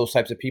dealing with those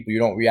types of people, you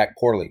don't react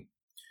poorly.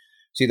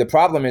 See, the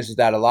problem is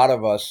that a lot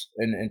of us,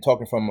 and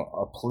talking from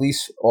a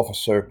police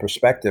officer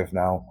perspective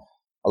now,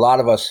 a lot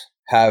of us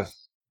have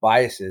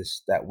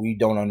biases that we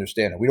don't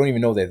understand. We don't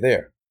even know they're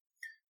there.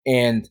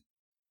 And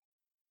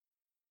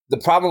the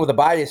problem with the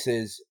bias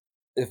is,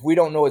 if we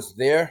don't know it's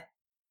there,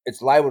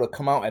 it's liable to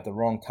come out at the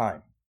wrong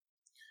time.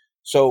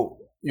 So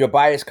your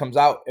bias comes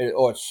out,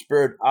 or it's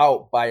spurred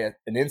out by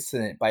an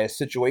incident, by a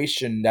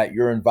situation that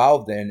you're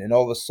involved in, and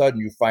all of a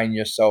sudden you find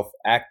yourself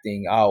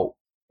acting out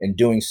and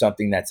doing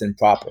something that's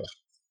improper.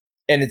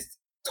 And it's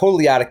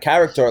totally out of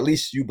character, or at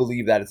least you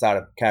believe that it's out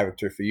of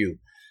character for you.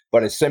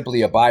 But it's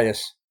simply a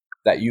bias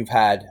that you've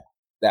had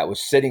that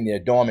was sitting there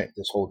dormant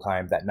this whole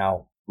time, that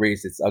now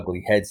raised its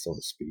ugly head, so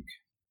to speak.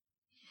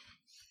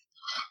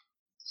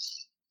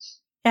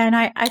 And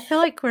I feel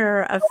like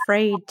we're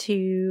afraid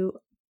to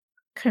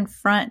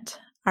confront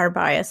our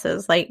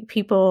biases, like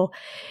people.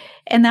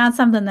 And that's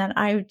something that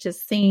I've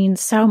just seen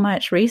so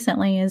much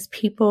recently, is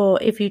people,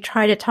 if you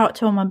try to talk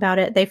to them about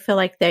it, they feel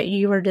like that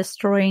you are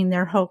destroying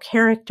their whole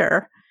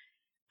character,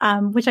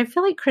 which I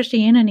feel like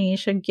Christianity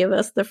should give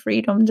us the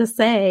freedom to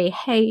say,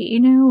 hey,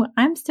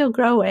 I'm still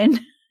growing.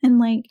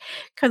 And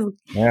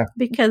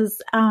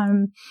because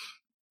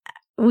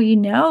we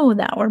know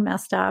that we're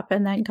messed up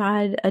and that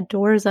God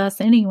adores us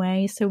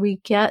anyway. So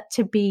we get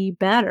to be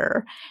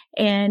better,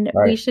 and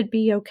we should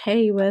be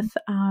okay with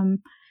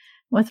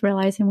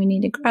realizing we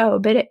need to grow.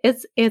 But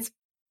it's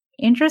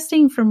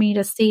interesting for me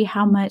to see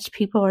how much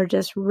people are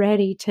just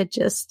ready to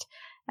just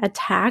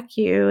attack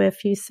you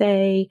if you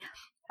say,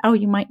 oh,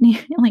 you might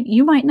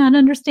not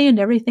understand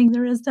everything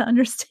there is to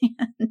understand.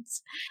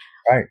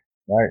 Right.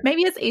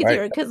 Maybe it's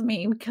easier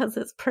because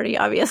it's pretty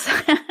obvious.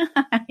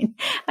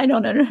 I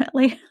don't know.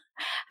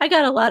 I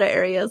got a lot of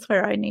areas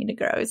where I need to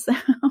grow. So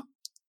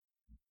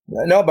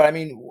no, but I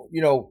mean,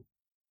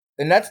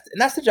 and that's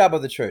the job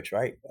of the church,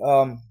 right?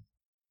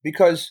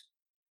 Because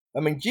I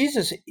mean,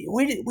 Jesus,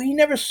 we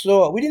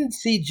didn't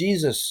see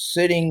Jesus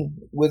sitting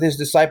with his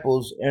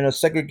disciples in a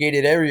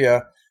segregated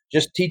area,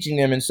 just teaching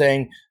them and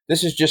saying,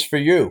 "This is just for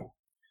you."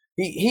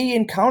 He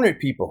encountered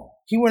people.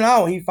 He went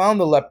out. He found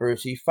the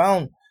lepers. He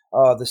found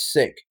the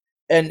sick,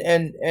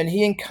 and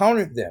he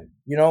encountered them.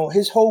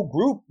 His whole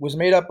group was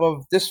made up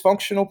of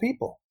dysfunctional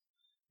people.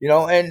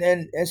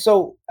 And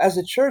so as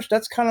a church,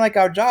 that's kind of like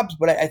our jobs.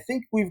 But I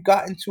think we've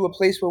gotten to a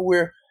place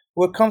where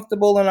we're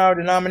comfortable in our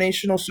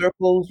denominational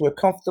circles. We're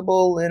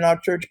comfortable in our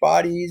church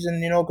bodies,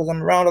 and because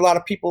I'm around a lot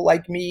of people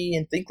like me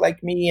and think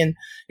like me, and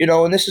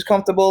and this is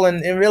comfortable,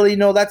 and really,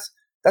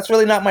 that's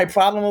really not my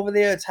problem over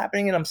there. It's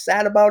happening, and I'm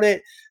sad about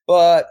it.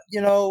 But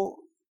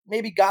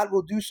maybe God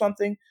will do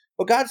something.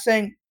 But God's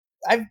saying,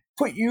 I've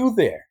put you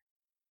there.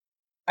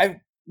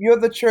 You're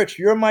the church.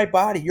 You're my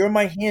body. You're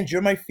my hands.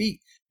 You're my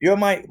feet. You're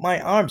my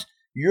arms.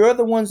 You're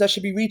the ones that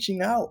should be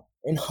reaching out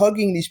and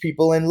hugging these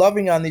people and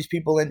loving on these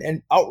people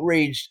and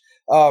outraged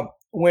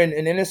when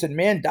an innocent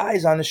man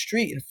dies on the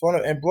street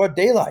in broad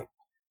daylight.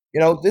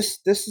 This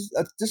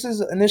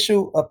is an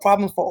issue, a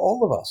problem for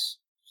all of us.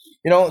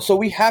 So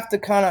we have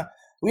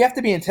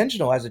to be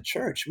intentional as a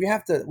church. We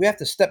have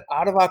to step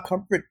out of our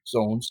comfort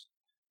zones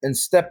and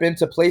step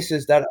into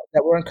places that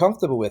we're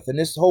uncomfortable with. And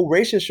this whole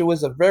race issue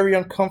is a very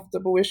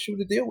uncomfortable issue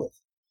to deal with.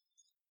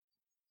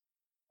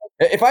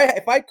 If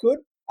I could,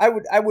 I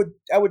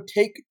would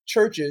take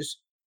churches,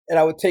 and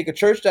I would take a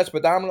church that's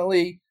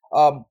predominantly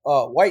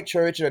white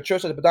church and a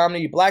church that's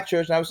predominantly black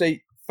church, and I would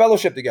say,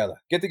 fellowship together,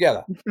 get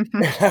together.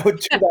 And I would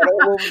do that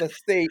all over the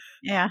state.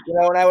 Yeah.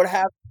 And I would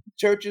have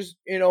churches,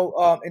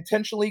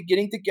 intentionally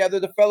getting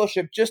together to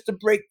fellowship, just to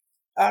break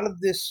out of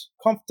this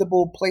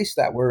comfortable place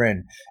that we're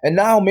in. And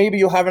now maybe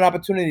you'll have an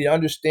opportunity to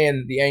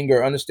understand the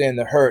anger, understand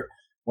the hurt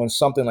when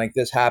something like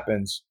this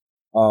happens,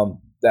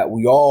 that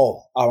we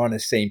all are on the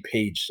same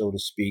page, so to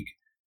speak,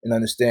 in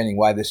understanding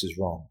why this is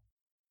wrong.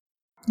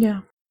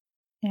 Yeah.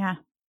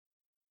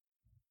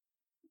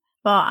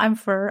 Well,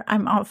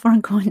 I'm all for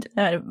going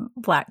to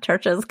black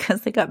churches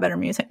because they got better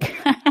music.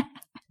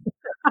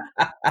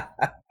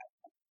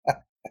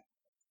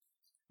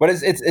 But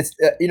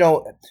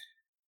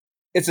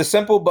it's a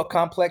simple but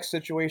complex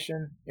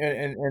situation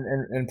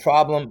and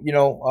problem,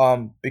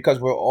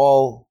 because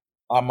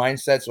our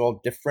mindsets are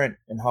all different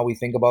in how we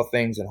think about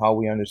things and how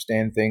we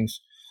understand things.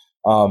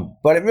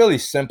 But it really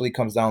simply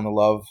comes down to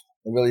love.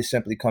 It really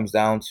simply comes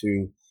down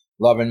to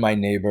loving my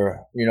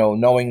neighbor,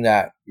 knowing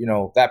that,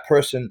 that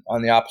person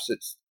on the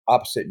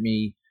opposite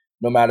me,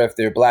 no matter if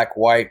they're black,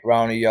 white,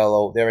 brown, or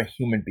yellow, they're a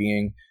human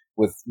being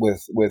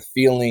with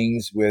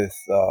feelings, with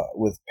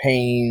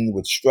pain,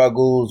 with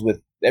struggles,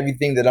 with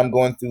everything that I'm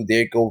going through,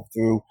 they go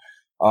through,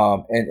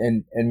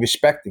 and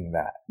respecting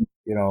that.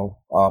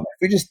 If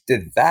we just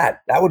did that,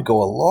 that would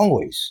go a long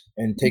ways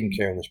in taking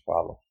care of this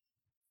problem.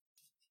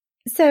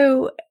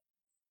 So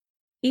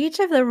each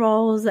of the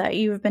roles that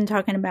you've been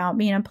talking about,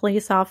 being a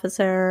police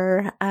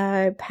officer,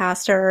 a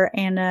pastor,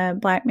 and a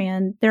black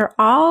man, they're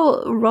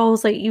all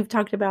roles that you've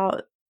talked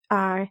about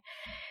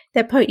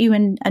that put you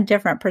in a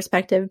different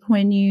perspective.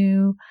 When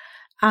you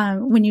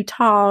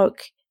talk,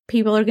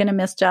 people are going to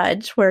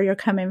misjudge where you're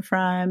coming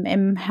from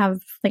and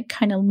have like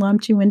kind of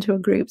lumped you into a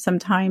group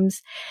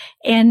sometimes.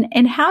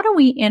 And how do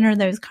we enter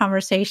those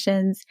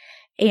conversations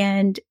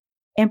and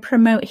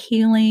promote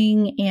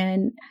healing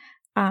and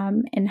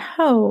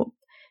hope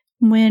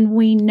when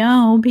we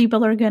know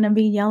people are going to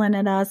be yelling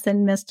at us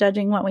and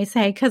misjudging what we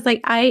say? Because like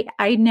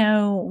I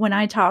know when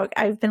I talk,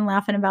 I've been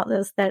laughing about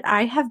this, that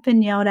I have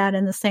been yelled at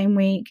in the same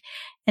week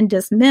and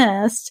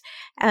dismissed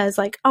as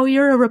like, oh,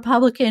 you're a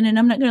Republican and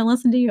I'm not going to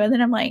listen to you. And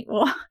then I'm like,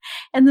 well,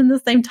 and then the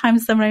same time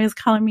somebody was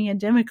calling me a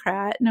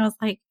Democrat, and I was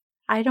like,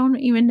 I don't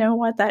even know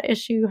what that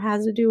issue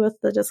has to do with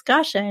the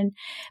discussion.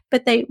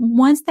 But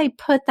once they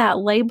put that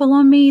label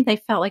on me, they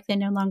felt like they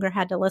no longer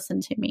had to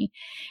listen to me.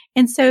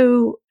 And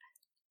so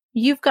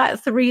you've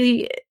got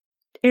 3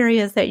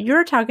 areas that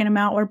you're talking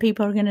about where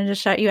people are going to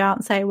just shut you out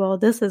and say, well,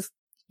 this is,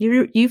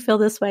 you feel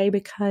this way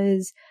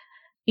because,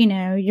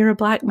 you're a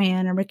black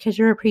man, or because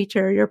you're a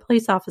preacher, you're a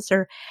police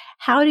officer.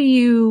 How do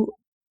you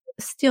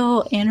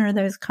still enter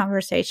those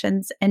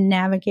conversations and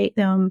navigate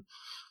them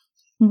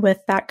with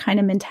that kind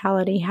of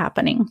mentality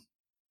happening?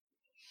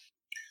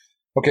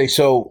 Okay,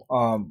 so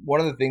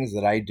one of the things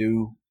that I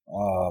do,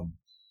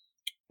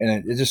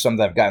 and it's just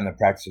something I've gotten the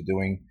practice of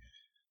doing,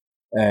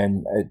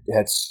 and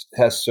it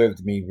has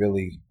served me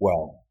really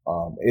well,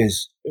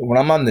 is when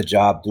I'm on the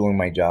job doing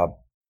my job,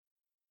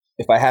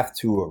 if I have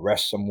to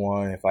arrest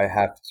someone, if I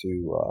have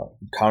to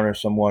encounter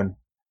someone,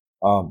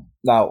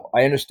 now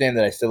I understand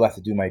that I still have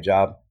to do my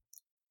job,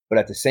 but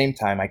at the same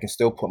time, I can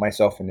still put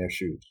myself in their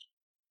shoes.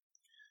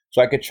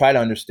 So I could try to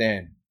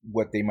understand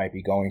what they might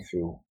be going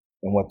through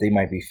and what they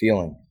might be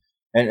feeling.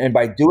 And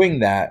by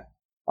doing that,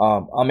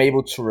 I'm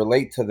able to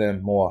relate to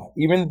them more,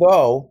 even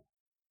though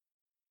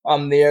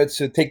I'm there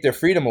to take their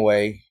freedom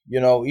away,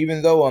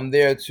 even though I'm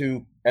there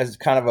to, as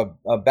kind of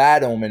a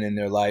bad omen in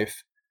their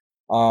life.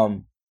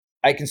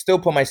 I can still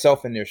put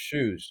myself in their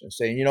shoes and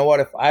say, you know what,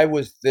 if I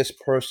was this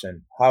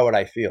person, how would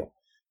I feel?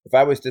 If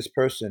I was this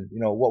person,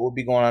 what would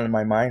be going on in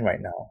my mind right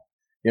now?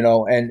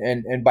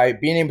 And by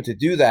being able to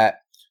do that,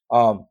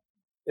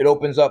 it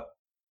opens up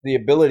the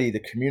ability to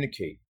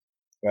communicate,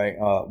 right,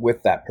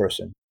 with that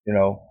person,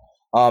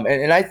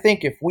 and I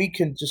think if we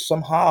can just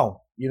somehow,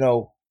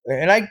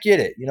 and I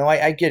get it,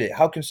 I get it.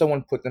 How can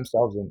someone put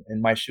themselves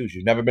in my shoes?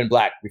 You've never been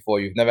black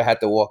before. You've never had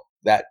to walk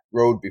that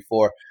road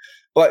before,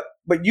 but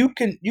you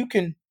can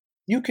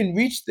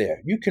reach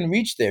there. You can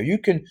reach there. You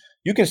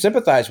can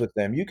sympathize with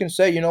them. You can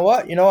say, you know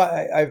what,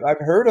 I've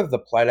heard of the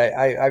plight.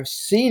 I've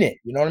seen it.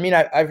 You know what I mean?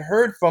 I've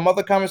heard from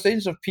other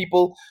conversations of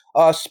people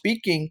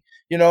speaking.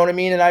 You know what I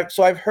mean? And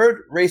I've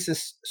heard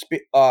racist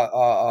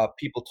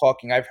people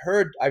talking.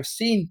 I've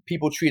seen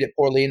people treated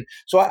poorly, and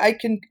so I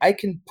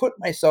can put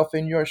myself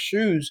in your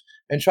shoes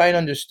and try and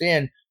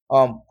understand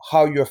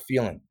how you're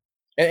feeling.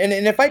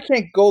 And if I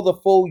can't go the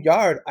full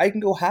yard, I can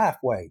go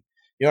halfway.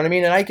 You know what I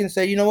mean? And I can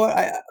say, you know what,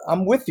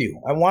 I'm with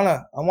you. I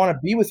wanna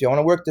be with you. I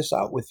wanna work this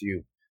out with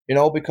you.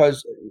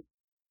 Because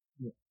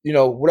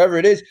whatever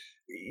it is.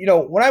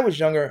 When I was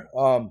younger,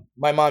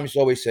 my mom used to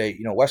always say,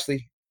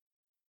 Wesley,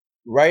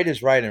 right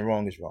is right and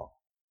wrong is wrong.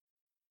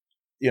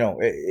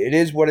 It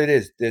is what it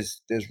is.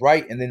 There's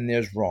right and then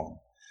there's wrong.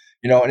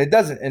 And it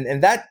doesn't,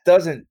 and that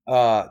doesn't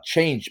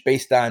change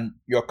based on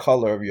your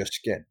color of your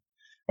skin,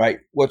 right?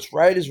 What's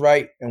right is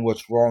right and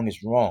what's wrong is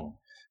wrong.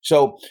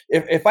 So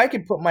if I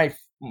could put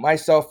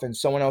myself in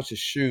someone else's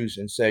shoes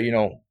and say,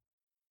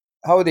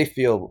 how would they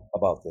feel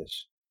about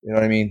this? You know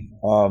what I mean?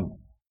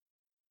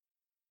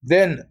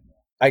 Then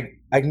I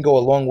can go a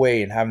long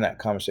way in having that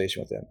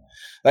conversation with them.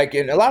 Like,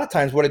 and a lot of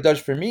times what it does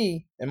for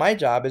me in my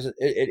job is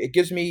it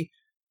gives me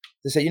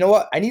to say, you know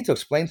what, I need to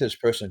explain to this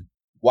person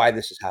why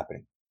this is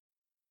happening.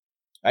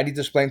 I need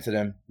to explain to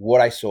them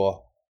what I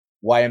saw,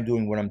 why I'm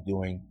doing what I'm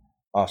doing,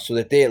 so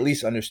that they at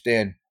least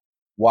understand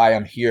why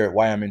I'm here,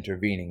 why I'm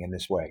intervening in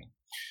this way.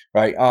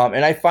 Right.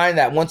 And I find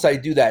that once I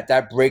do that,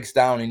 that breaks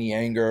down any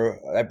anger,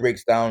 that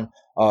breaks down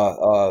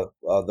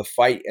the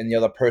fight and the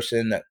other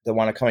person that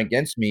want to come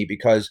against me,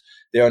 because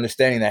they're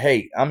understanding that,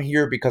 hey, I'm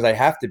here because I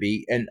have to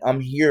be, and I'm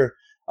here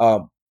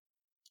to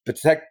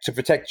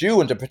protect you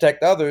and to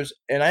protect others,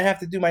 and I have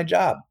to do my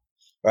job.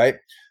 Right.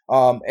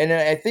 And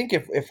I think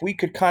if we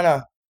could kind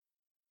of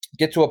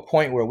get to a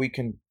point where we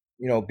can,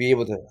 be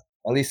able to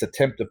at least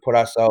attempt to put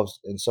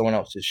ourselves in someone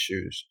else's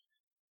shoes,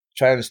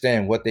 try to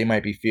understand what they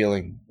might be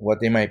feeling, what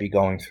they might be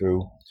going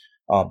through,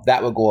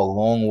 that would go a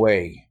long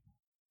way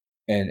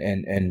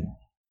in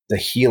the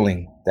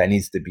healing that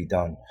needs to be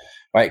done,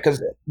 right?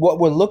 Because what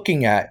we're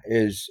looking at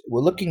is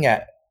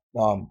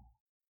um,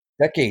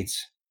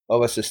 decades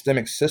of a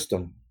systemic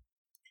system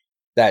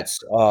that's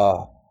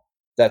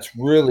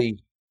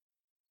really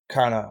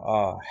kind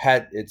of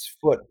had its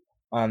foot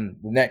on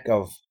the neck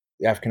of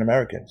the African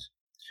Americans,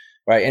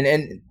 right?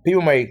 And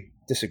people may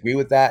disagree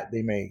with that.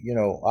 They may,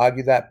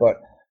 argue that, but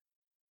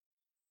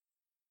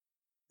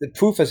the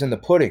proof is in the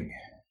pudding.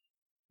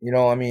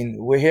 I mean,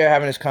 we're here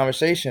having this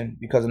conversation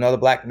because another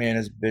black man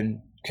has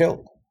been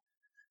killed.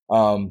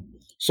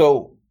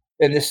 So,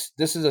 and this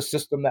is a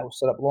system that was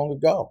set up long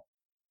ago,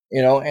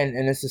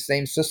 and it's the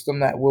same system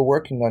that we're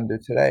working under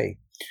today,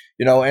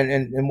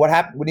 and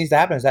what needs to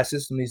happen is that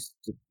system needs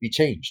to be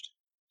changed.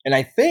 And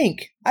I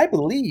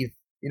believe,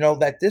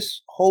 that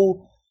this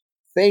whole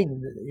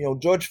thing,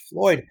 George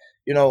Floyd,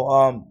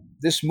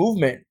 this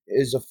movement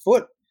is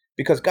afoot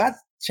because God's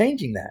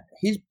changing that.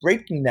 He's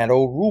breaking that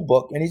old rule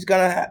book, and he's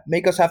gonna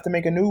make us have to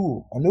make a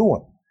new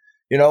one.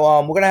 We're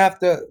gonna have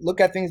to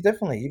look at things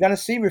differently. You're gonna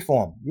see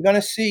reform. You're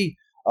gonna see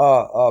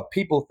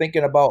people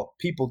thinking about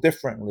people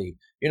differently.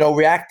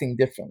 Reacting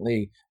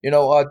differently.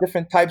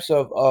 Different types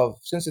of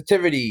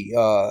sensitivity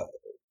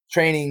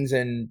trainings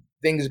and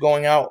things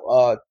going out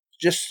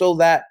just so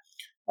that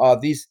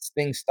these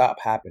things stop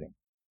happening.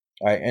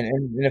 Right,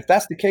 and if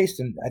that's the case,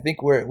 then I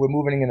think we're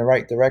moving in the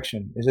right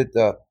direction. Is it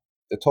the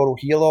total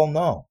heal all?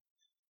 No.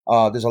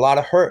 There's a lot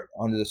of hurt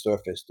under the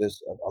surface.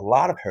 There's a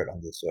lot of hurt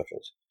under the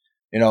surface,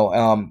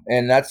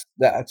 and that's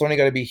only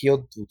going to be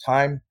healed through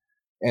time,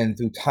 and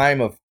through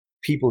time of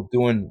people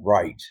doing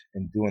right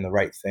and doing the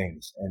right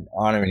things and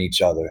honoring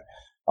each other,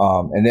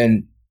 and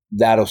then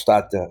that'll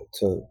start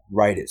to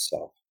right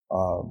itself.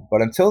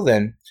 But until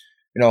then,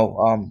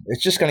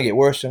 it's just going to get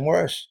worse and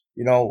worse.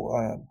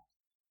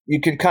 You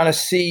can kind of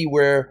see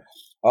where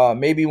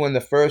maybe when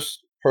the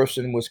first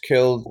person was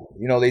killed,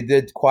 they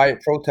did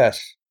quiet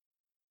protests,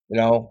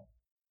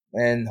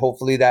 and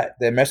hopefully that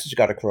their message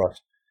got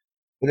across.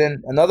 But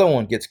then another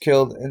one gets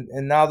killed,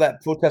 and now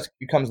that protest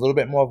becomes a little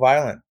bit more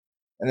violent.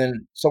 And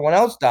then someone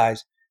else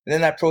dies, and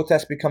then that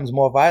protest becomes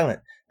more violent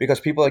because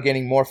people are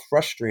getting more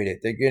frustrated.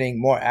 They're getting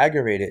more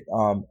aggravated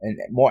and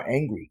more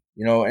angry,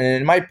 And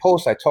in my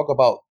post, I talk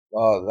about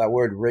that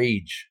word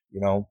rage,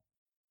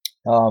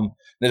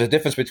 There's a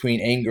difference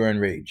between anger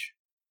and rage.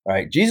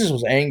 Right? Jesus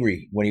was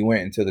angry when he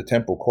went into the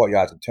temple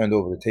courtyards and turned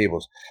over the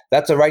tables.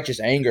 That's a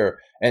righteous anger.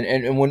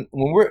 And when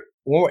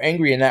we're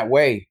angry in that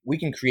way, we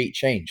can create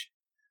change.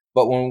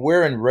 But when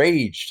we're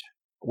enraged,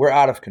 we're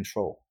out of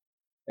control.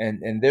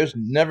 And there's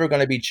never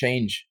going to be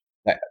change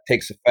that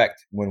takes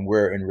effect when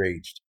we're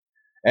enraged.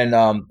 And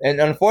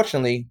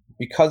unfortunately,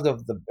 because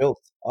of the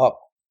built up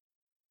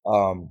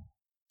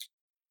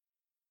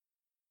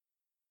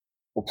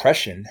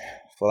oppression,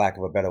 for lack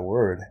of a better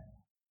word,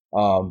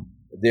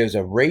 there's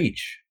a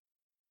rage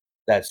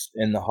that's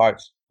in the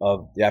hearts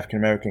of the African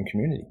American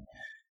community,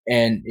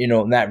 and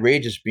that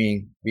rage is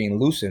being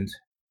loosened,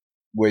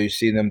 where you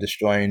see them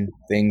destroying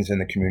things in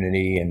the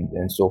community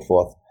and so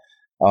forth.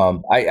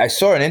 I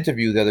saw an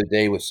interview the other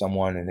day with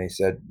someone, and they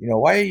said,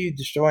 why are you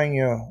destroying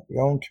your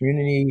own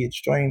community? You're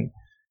destroying,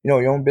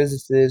 your own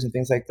businesses and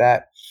things like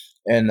that.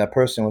 And the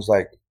person was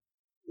like,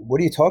 what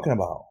are you talking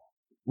about?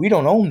 We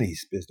don't own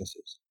these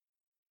businesses.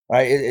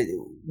 Right?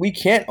 We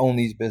can't own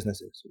these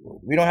businesses.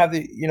 We don't have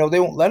they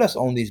won't let us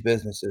own these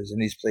businesses in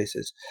these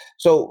places.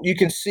 So you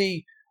can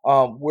see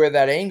where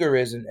that anger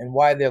is and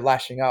why they're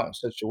lashing out in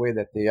such a way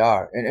that they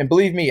are. And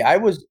believe me, I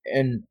was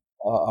in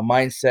a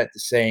mindset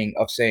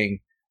of saying,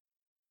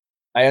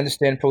 I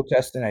understand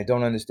protesting. I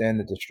don't understand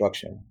the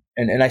destruction.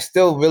 And I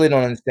still really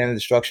don't understand the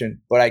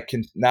destruction, but I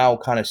can now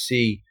kind of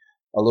see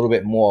a little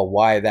bit more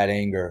why that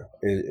anger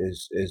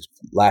is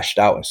lashed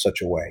out in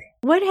such a way.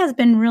 What has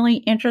been really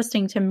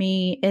interesting to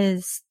me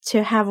is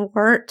to have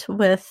worked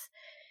with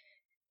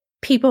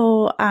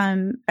people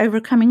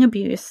overcoming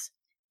abuse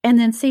and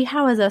then see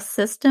how as a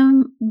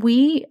system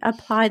we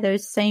apply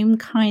those same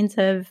kinds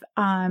of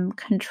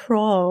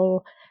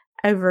control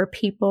over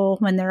people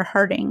when they're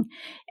hurting.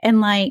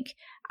 And like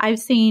I've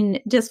seen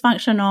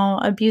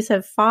dysfunctional,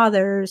 abusive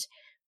fathers,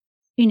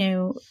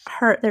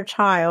 hurt their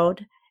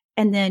child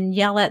and then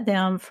yell at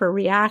them for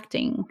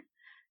reacting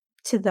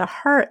to the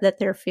hurt that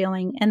they're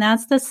feeling. And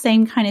that's the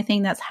same kind of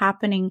thing that's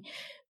happening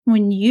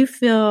when you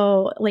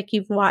feel like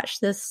you've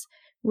watched this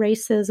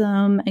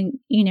racism and,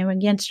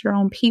 against your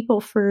own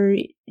people for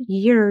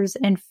years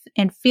and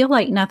feel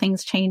like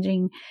nothing's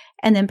changing.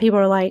 And then people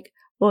are like,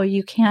 well,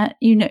 you can't,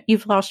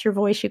 you've lost your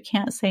voice. You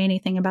can't say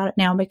anything about it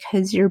now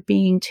because you're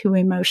being too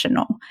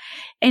emotional.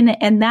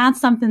 And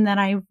that's something that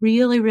I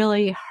really,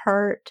 really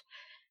hurt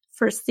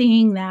for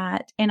seeing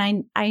that. And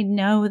I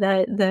know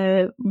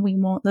that we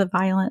want the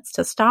violence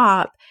to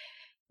stop,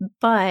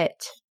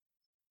 but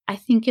I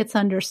think it's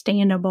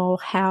understandable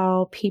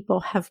how people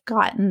have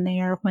gotten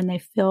there when they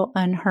feel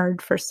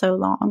unheard for so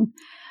long.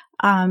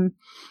 And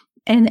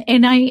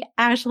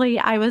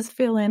I was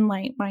feeling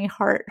like my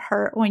heart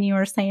hurt when you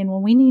were saying,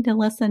 well, we need to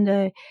listen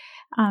to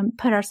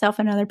put ourselves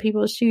in other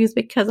people's shoes,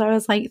 because I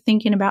was like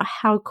thinking about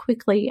how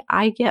quickly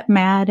I get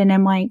mad, and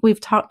I'm like, we've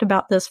talked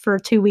about this for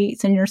 2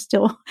 weeks and you're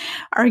still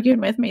arguing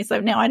with me. So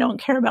now I don't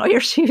care about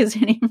your shoes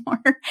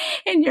anymore.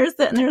 And you're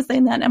sitting there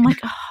saying that. And I'm like,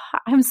 oh,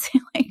 I'm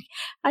like,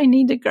 I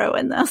need to grow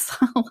in this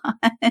a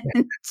lot.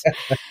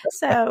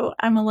 So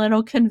I'm a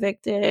little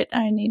convicted.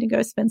 I need to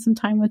go spend some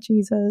time with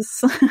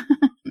Jesus.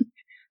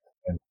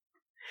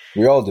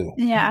 We all do.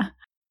 Yeah.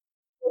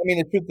 I mean,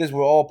 the truth is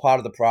we're all part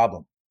of the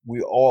problem. We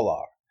all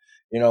are,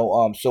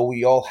 so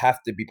we all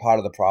have to be part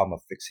of the problem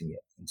of fixing it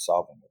and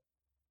solving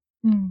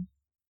it. Mm.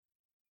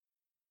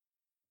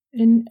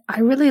 And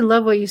I really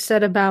love what you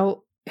said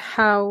about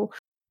how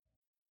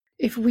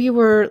if we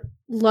were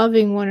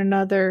loving one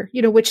another,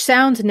 which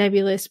sounds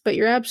nebulous, but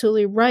you're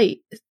absolutely right.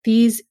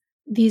 These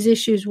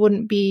issues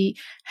wouldn't be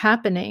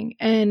happening.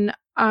 And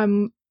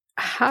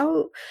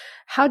how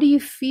do you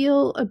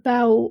feel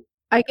about,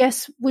 I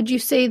guess, would you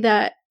say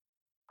that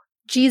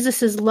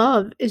Jesus's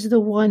love is the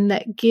one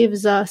that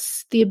gives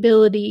us the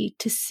ability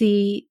to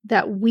see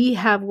that we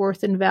have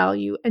worth and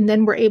value, and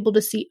then we're able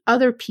to see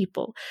other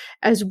people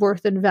as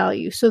worth and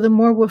value. So the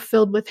more we're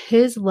filled with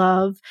his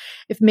love,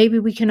 if maybe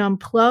we can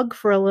unplug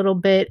for a little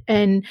bit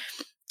and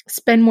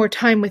spend more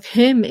time with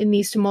him in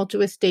these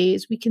tumultuous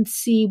days, we can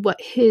see what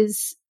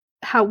he's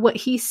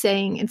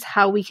saying and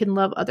how we can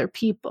love other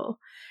people.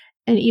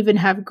 And even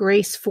have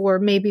grace for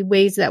maybe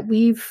ways that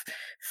we've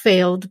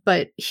failed,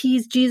 but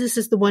Jesus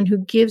is the one who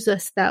gives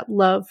us that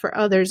love for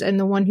others, and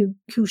the one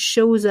who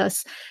shows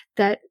us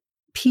that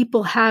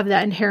people have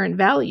that inherent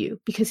value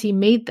because he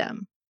made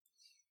them.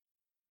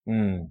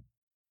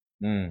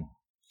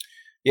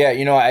 Yeah,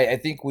 I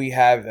think we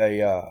have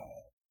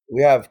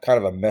kind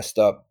of a messed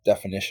up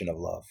definition of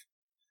love.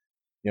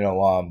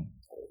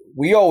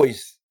 We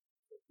always,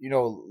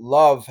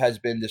 love has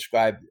been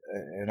described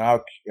in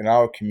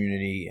our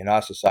community, in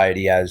our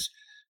society, as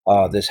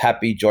this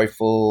happy,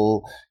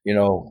 joyful,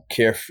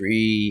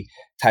 carefree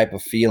type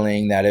of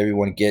feeling that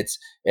everyone gets,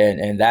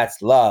 and that's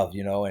love,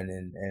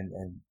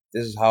 and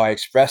this is how I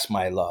express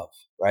my love,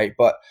 right?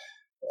 But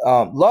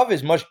love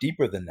is much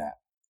deeper than that.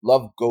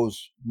 Love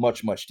goes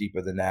much, much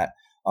deeper than that.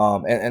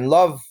 And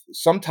love,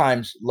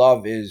 sometimes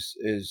love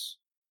is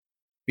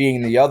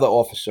being the other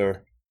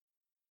officer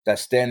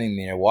that's standing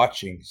there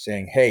watching,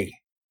 saying, "Hey,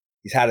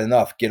 he's had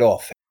enough. Get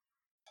off."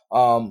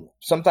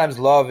 Sometimes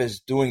love is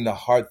doing the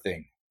hard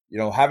thing,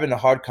 having a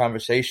hard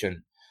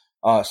conversation.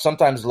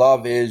 Sometimes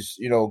love is,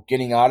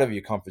 getting out of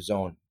your comfort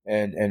zone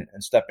and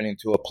stepping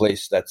into a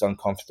place that's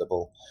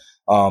uncomfortable.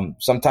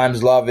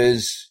 Sometimes love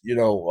is,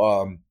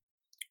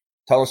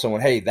 telling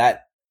someone, "Hey,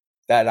 that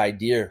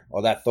idea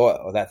or that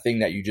thought or that thing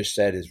that you just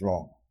said is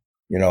wrong,"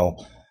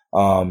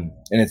 and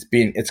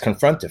it's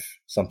confrontive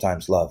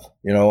sometimes, love,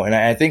 and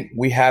I think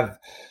we have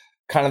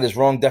kind of this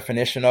wrong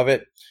definition of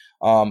it.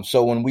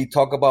 So when we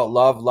talk about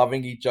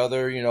loving each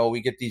other,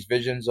 we get these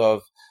visions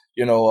of,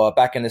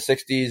 back in the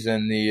 60s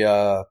and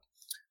the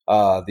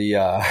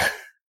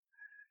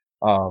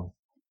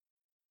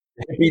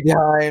hippie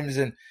times,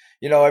 and,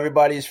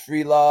 everybody's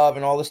free love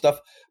and all this stuff.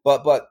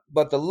 But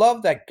the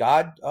love that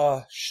God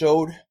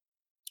showed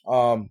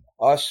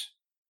us,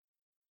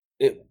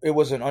 it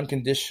was an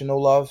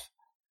unconditional love.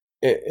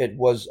 It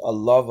was a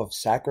love of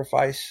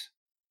sacrifice,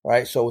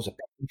 right? So it was a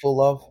painful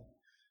love.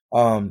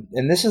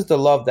 And this is the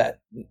love that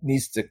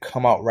needs to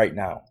come out right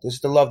now. This is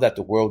the love that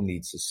the world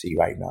needs to see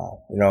right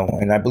now,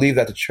 and I believe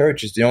that the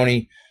church is the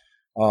only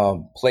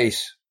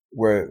place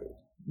where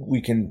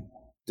we can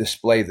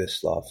display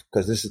this love,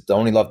 because this is the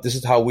only love. This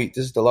is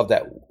the love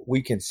that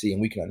we can see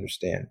and we can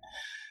understand.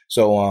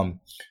 So,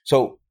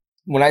 so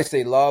when I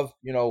say love,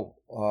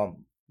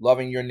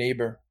 loving your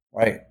neighbor,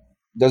 right?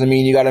 Doesn't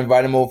mean you got to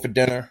invite them over for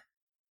dinner,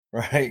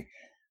 right?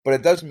 But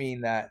it does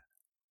mean that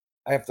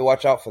I have to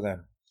watch out for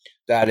them.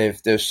 That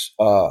if there's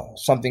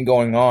something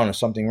going on or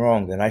something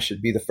wrong, then I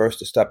should be the first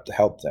to step to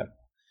help them.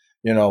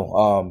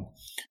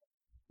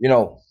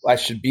 I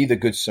should be the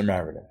good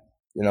Samaritan,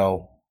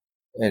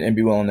 and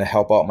be willing to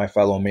help out my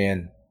fellow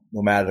man,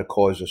 no matter the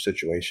cause or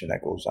situation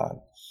that goes on.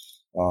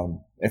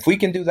 If we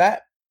can do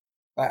that,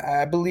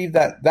 I believe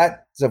that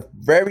that's a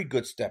very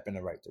good step in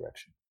the right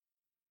direction.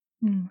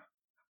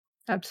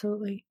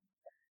 Absolutely.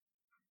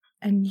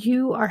 And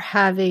you are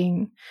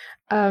having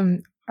a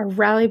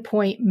Rally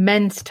Point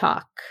Men's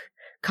Talk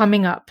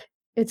coming up.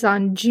 It's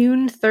on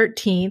June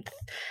 13th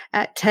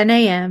at 10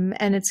 a.m.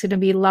 and it's going to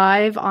be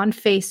live on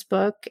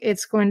Facebook.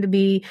 It's going to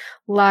be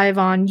live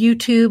on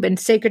YouTube and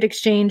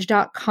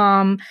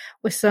sacredexchange.com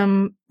with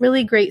some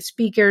really great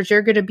speakers.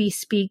 You're going to be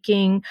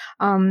speaking,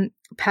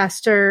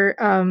 Pastor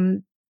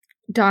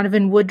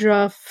Donovan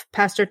Woodruff,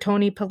 Pastor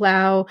Tony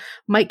Palau,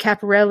 Mike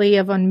Caparelli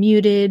of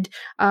Unmuted,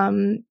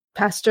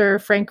 Pastor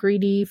Frank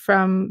Reedy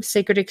from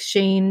Sacred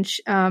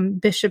Exchange,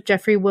 Bishop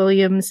Jeffrey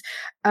Williams.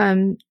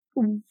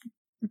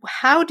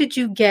 how did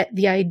you get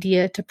the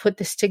idea to put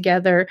this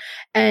together?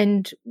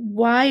 And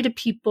why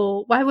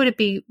would it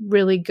be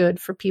really good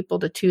for people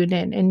to tune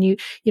in? And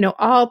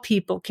all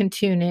people can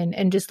tune in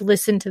and just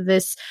listen to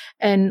this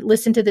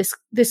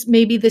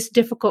maybe this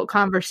difficult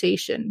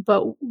conversation.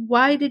 But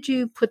why did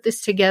you put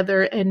this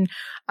together? And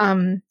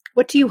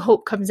what do you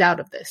hope comes out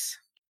of this?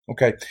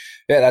 Okay.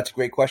 Yeah, that's a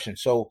great question.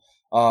 So,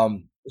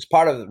 as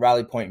part of the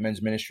Rally Point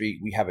Men's Ministry,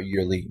 we have a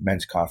yearly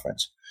men's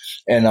conference.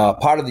 And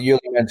part of the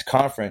yearly men's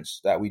conference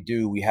that we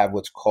do, we have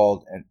what's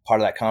called, and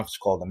part of that conference is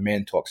called a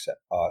Man Talk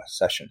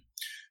session,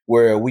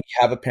 where we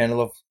have a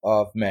panel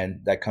of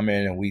men that come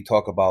in and we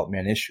talk about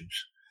men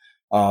issues.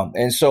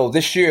 And so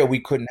this year we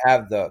couldn't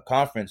have the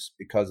conference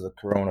because of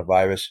the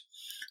coronavirus.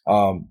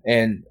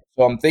 And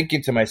so I'm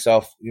thinking to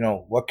myself,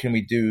 what can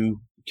we do?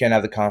 We can't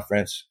have the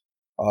conference.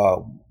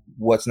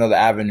 What's another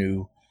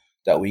avenue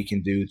that we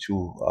can do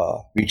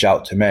to reach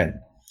out to men?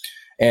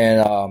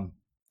 And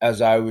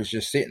as I was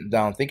just sitting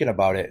down thinking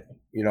about it,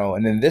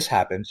 and then this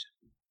happens,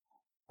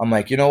 I'm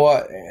like, you know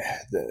what?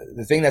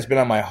 The thing that's been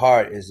on my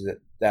heart is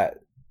that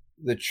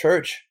the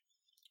church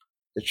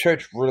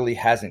really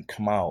hasn't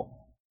come out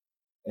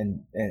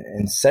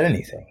and said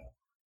anything.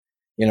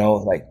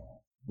 Like,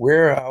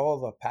 where are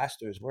all the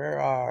pastors? Where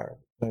are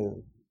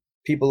the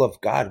people of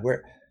God?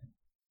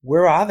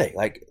 Where are they?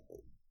 Like,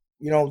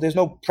 there's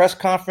no press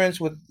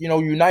conference with,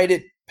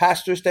 united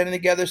pastors standing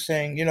together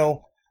saying,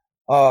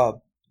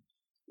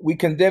 we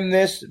condemn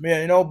this,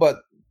 but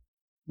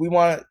we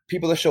want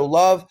people to show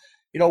love.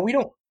 I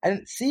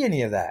didn't see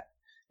any of that.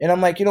 And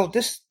I'm like,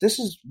 this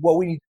is what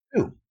we need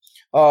to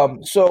do.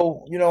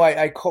 So,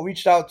 I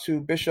reached out to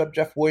Bishop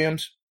Jeff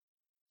Williams,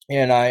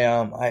 and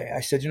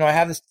I said, I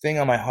have this thing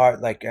on my heart.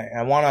 Like,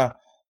 I want to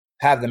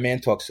have the Man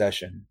Talk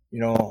session,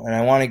 and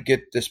I want to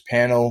get this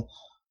panel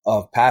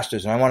of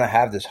pastors, and I want to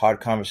have this hard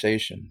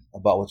conversation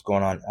about what's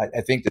going on.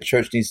 I think the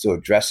church needs to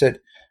address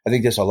it. I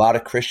think there's a lot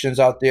of Christians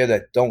out there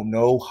that don't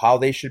know how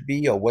they should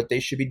be or what they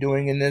should be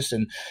doing in this.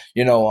 And,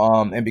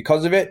 and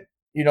because of it,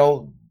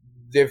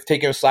 they've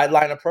taken a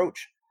sideline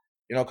approach,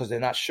 because they're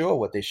not sure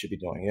what they should be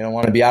doing. You don't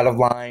want to be out of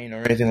line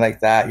or anything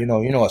like that.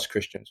 Us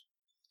Christians.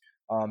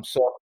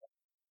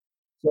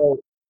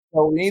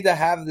 So we need to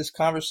have this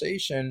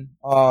conversation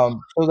so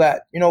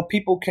that,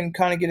 people can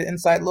kind of get an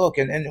inside look,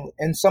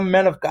 and some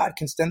men of God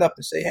can stand up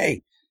and say,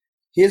 hey,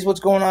 here's what's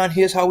going on.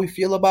 Here's how we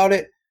feel about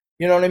it.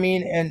 You know what I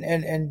mean?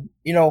 And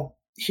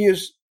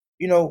here's,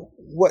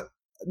 what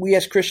we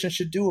as Christians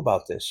should do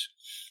about this.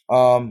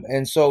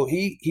 And so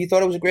he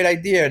thought it was a great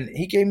idea, and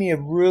he gave me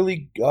a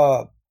really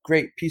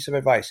great piece of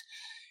advice.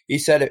 He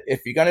said,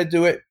 if you're going to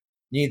do it,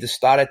 you need to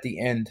start at the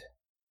end.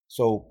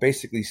 So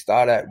basically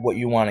start at what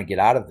you want to get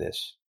out of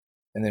this,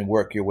 and then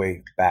work your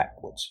way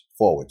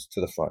forwards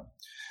to the front.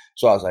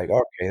 So I was like,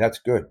 okay, that's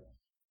good.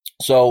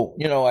 So,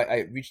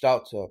 I reached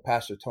out to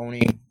Pastor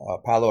Tony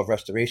Paolo of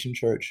Restoration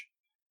Church.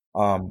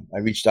 I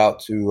reached out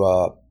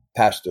to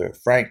Pastor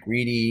Frank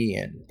Reedy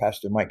and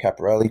Pastor Mike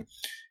Caparelli,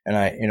 and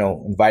I,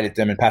 invited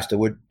them, and Pastor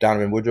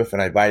Donovan Woodruff,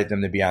 and I invited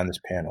them to be on this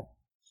panel.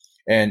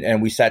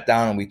 And we sat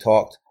down and we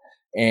talked.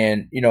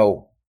 And,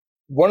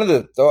 one of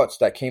the thoughts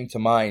that came to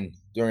mind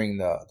during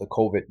the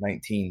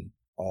COVID-19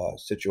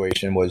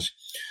 situation was,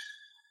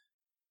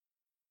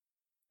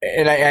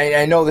 and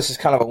I know this is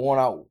kind of a worn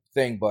out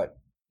thing, but,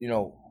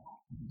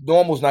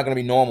 normal is not going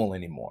to be normal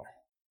anymore,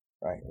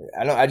 right?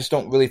 I just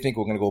don't really think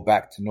we're going to go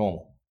back to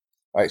normal,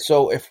 right?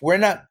 So if we're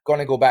not going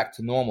to go back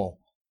to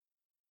normal,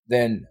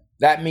 then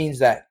that means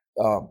that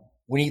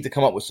we need to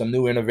come up with some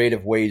new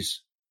innovative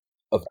ways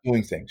of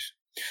doing things.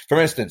 For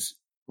instance,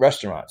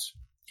 restaurants.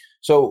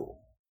 So,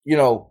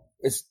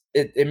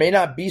 it may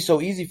not be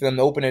so easy for them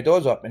to open their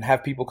doors up and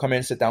have people come in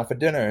and sit down for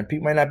dinner, and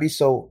people might not be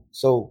so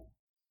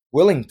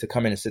willing to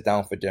come in and sit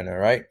down for dinner,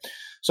 right?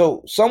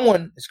 So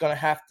someone is going to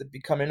have to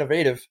become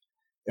innovative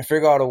and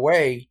figure out a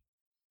way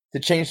to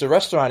change the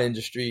restaurant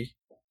industry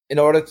in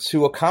order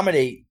to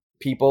accommodate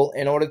people,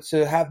 in order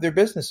to have their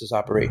businesses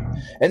operate.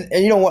 And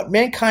you know what?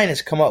 Mankind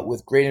has come up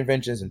with great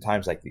inventions in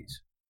times like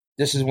these.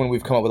 This is when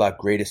we've come up with our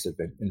greatest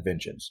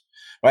inventions,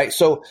 right?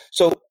 So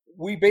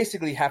we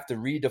basically have to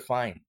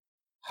redefine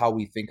how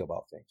we think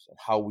about things and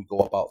how we go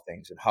about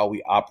things and how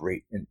we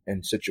operate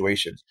in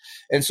situations.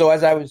 And so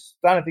as I was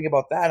starting to think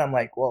about that, I'm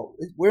like, well,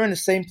 we're in the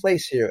same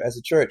place here as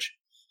a church.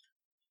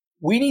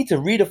 We need to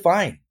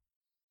redefine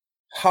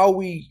how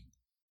we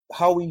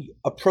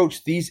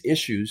approach these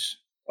issues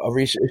of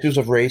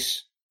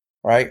race,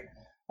 right?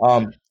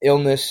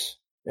 Illness.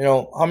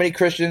 How many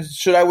Christians,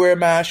 should I wear a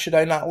mask? Should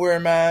I not wear a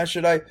mask?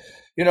 Should I,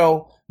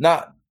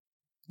 not,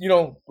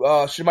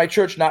 should my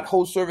church not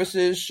hold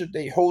services? Should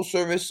they hold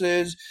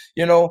services?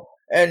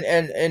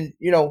 And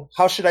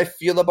how should I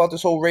feel about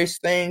this whole race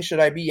thing? Should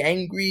I be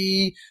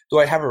angry? Do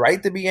I have a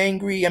right to be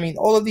angry? I mean,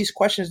 all of these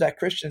questions that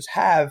Christians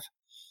have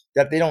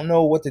that they don't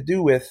know what to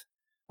do with,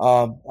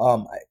 I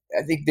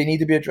think they need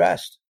to be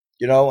addressed,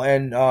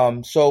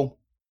 and so,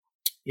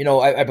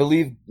 I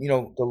believe,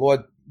 the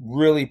Lord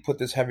really put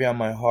this heavy on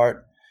my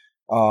heart,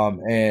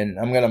 and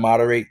I'm going to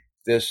moderate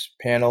this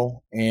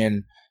panel,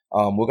 and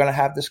we're going to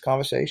have this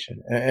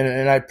conversation.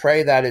 And I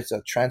pray that it's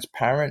a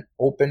transparent,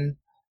 open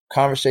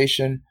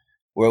conversation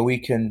where we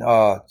can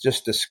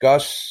just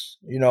discuss,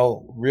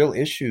 real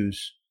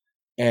issues,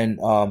 and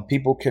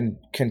people can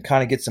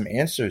kind of get some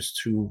answers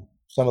to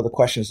some of the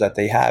questions that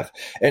they have.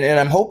 And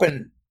I'm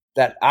hoping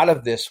that out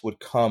of this would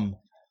come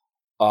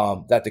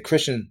that the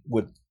Christian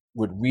would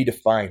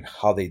redefine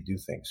how they do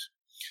things,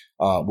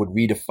 would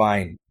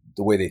redefine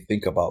the way they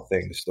think about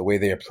things, the way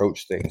they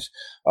approach things,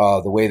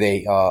 the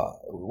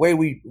way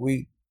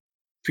we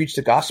preach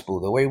the gospel,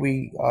 the way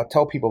we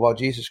tell people about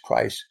Jesus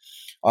Christ,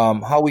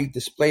 how we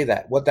display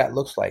that, what that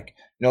looks like.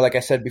 Like I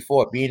said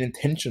before, being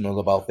intentional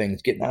about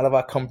things, getting out of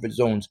our comfort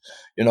zones,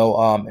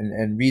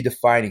 and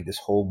redefining this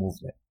whole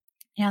movement.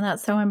 Yeah,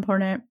 that's so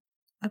important.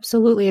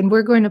 Absolutely. And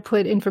we're going to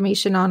put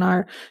information on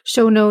our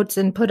show notes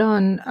and put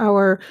on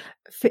our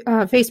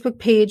Facebook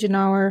page and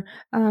our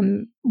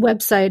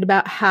website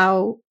about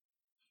how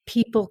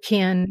people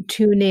can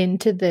tune in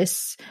to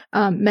this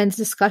men's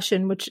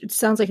discussion, which it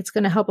sounds like it's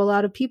going to help a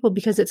lot of people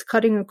because it's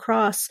cutting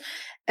across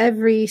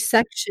every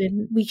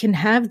section. We can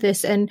have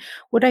this. And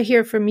what I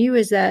hear from you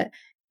is that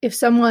if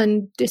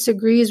someone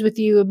disagrees with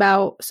you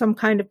about some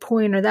kind of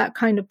point or that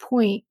kind of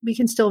point, we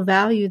can still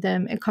value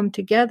them and come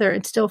together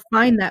and still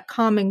find that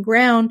common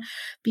ground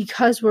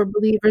because we're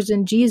believers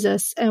in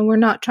Jesus and we're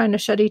not trying to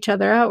shut each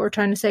other out. We're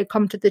trying to say,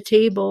 come to the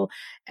table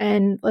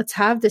and let's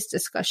have this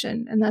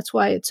discussion. And that's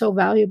why it's so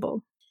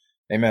valuable.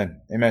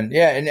 Amen. Amen.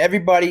 Yeah. And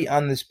everybody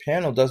on this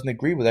panel doesn't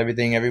agree with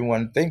everything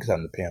everyone thinks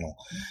on the panel,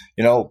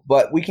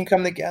 but we can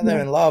come together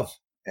in love.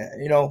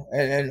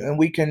 And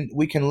we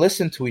can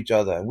listen to each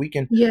other, and we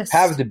can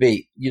have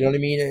debate, you know what I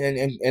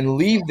mean? And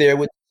leave there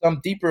with some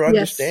deeper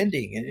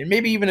understanding and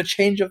maybe even a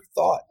change of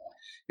thought,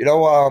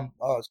 and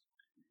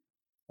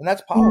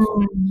that's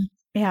powerful.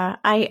 Yeah.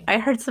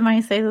 I heard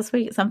somebody say this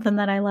week something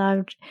that I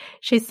loved.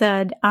 She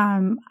said,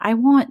 I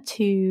want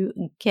to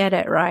get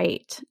it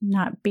right,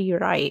 not be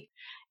right.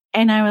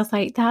 And I was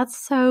like, that's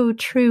so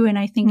true. And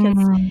I think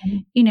it's,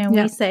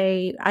 we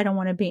say, I don't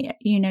want to be,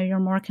 you're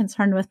more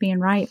concerned with being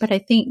right. But I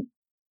think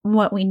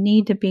what we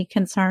need to be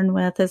concerned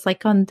with is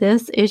like on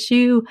this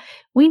issue,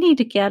 we need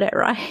to get it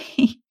right.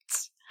 We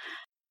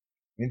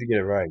need to get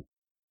it right.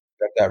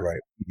 Got that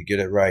right. We need to get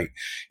it right.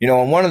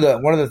 And one of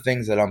the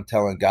things that I'm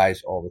telling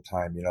guys all the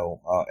time,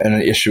 and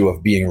an issue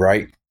of being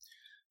right,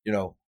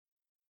 God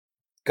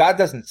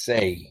doesn't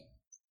say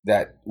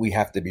that we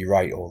have to be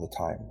right all the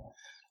time.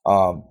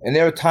 And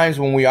there are times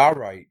when we are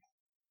right,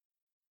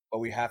 but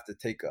we have to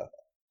take a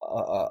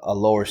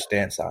lower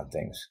stance on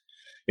things.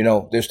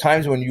 There's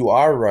times when you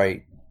are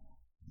right,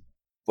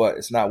 but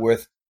it's not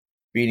worth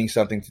beating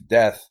something to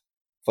death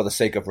for the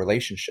sake of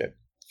relationship.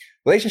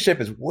 Relationship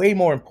is way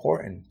more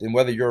important than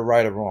whether you're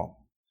right or wrong.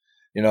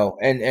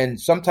 And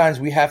sometimes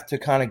we have to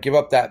kind of give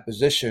up that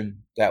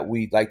position that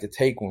we like to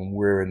take when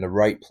we're in the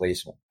right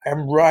place.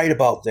 I'm right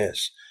about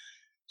this.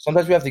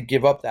 Sometimes we have to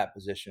give up that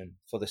position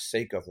for the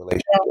sake of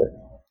relationship.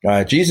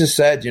 Jesus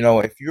said,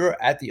 if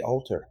you're at the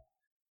altar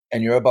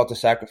and you're about to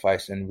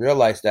sacrifice and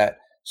realize that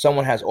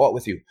someone has aught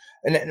with you.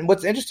 And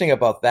what's interesting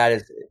about that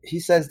is he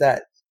says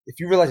that if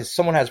you realize that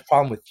someone has a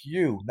problem with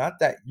you, not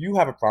that you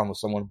have a problem with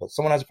someone, but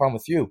someone has a problem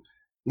with you,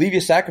 leave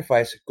your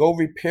sacrifice, go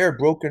repair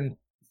broken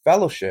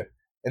fellowship,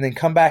 and then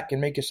come back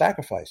and make your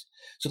sacrifice.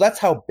 So that's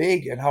how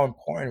big and how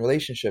important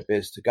relationship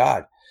is to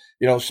God.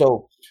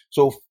 So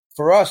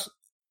for us,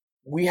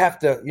 we have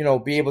to,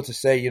 be able to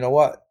say, you know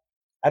what,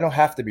 I don't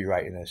have to be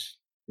right in this.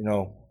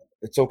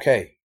 It's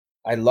okay.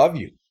 I love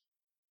you.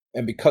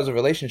 And because of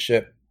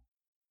relationship,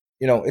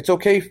 it's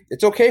okay.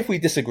 It's okay if we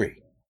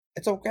disagree.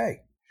 It's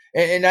okay.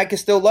 And I can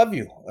still love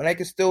you, and I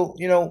can still,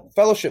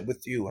 fellowship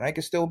with you, and I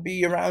can still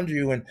be around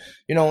you and,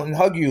 and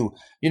hug you,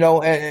 and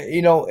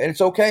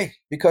it's okay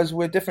because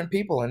we're different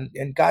people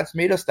and God's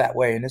made us that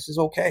way. And this is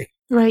okay.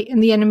 Right.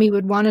 And the enemy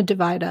would want to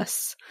divide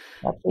us.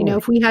 Absolutely.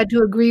 If we had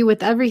to agree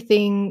with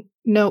everything,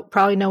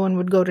 probably no one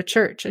would go to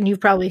church. And you've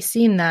probably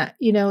seen that,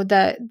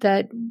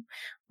 that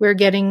we're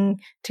getting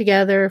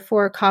together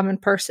for a common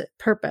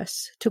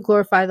purpose to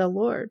glorify the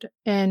Lord.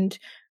 And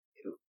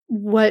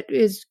what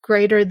is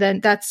greater than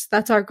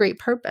that's our great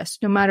purpose,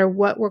 no matter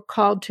what we're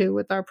called to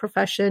with our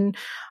profession,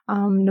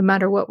 no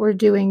matter what we're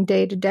doing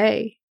day to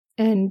day.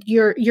 And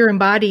you're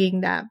embodying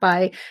that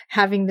by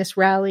having this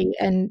rally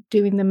and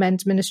doing the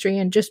men's ministry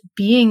and just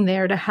being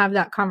there to have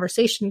that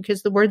conversation,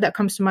 because the word that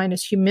comes to mind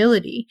is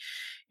humility.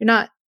 You're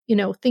not,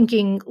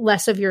 thinking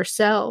less of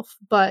yourself,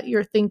 but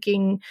you're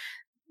thinking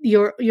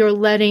you're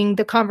letting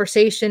the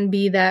conversation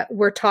be that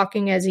we're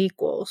talking as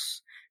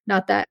equals.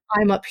 Not that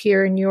I'm up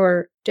here and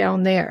you're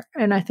down there.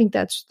 And I think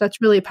that's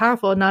really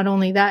powerful. Not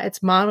only that,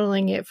 it's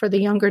modeling it for the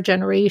younger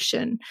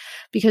generation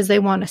because they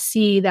want to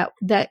see that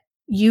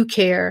you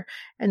care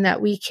and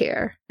that we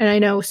care. And I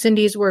know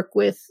Cindy's work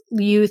with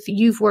youth,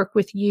 you've worked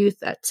with youth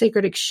at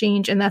Sacred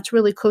Exchange, and that's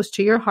really close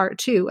to your heart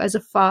too, as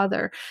a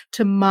father,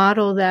 to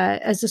model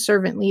that as a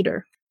servant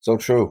leader. So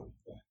true.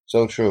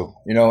 So true.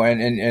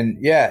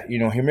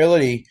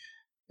 Humility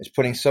is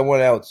putting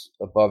someone else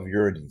above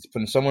your needs,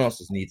 putting someone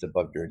else's needs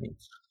above your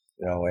needs.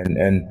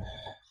 And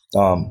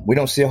we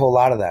don't see a whole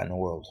lot of that in the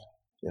world.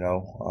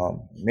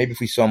 Maybe if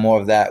we saw more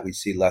of that, we'd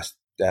see less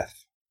death,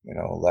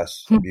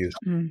 less abuse.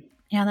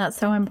 Yeah, that's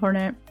so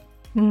important.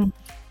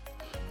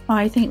 Well,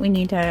 I think we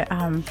need to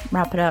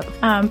wrap it up.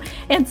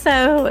 And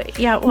so,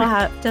 yeah, we'll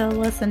have to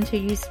listen to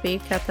you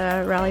speak at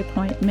the Rally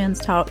Point Men's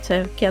Talk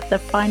to get the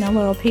final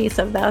little piece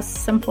of that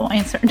simple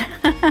answer.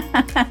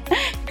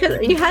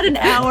 Because you had an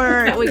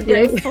hour, we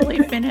gracefully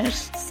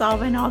finished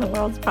solving all the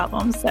world's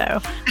problems.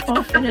 So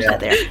we'll finish it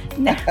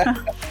there.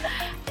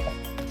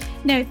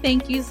 No,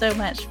 thank you so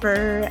much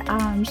for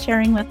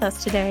sharing with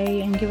us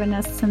today and giving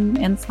us some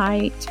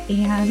insight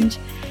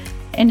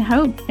and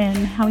hope and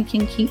how we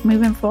can keep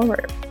moving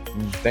forward.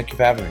 Thank you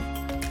for having me.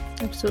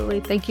 Absolutely.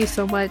 Thank you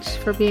so much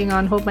for being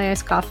on Hold My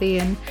Iced Coffee.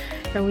 And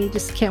we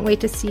just can't wait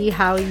to see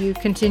how you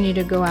continue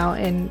to go out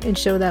and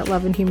show that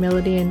love and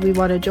humility. And we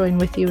want to join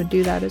with you and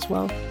do that as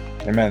well.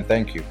 Amen.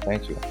 Thank you.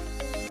 Thank you.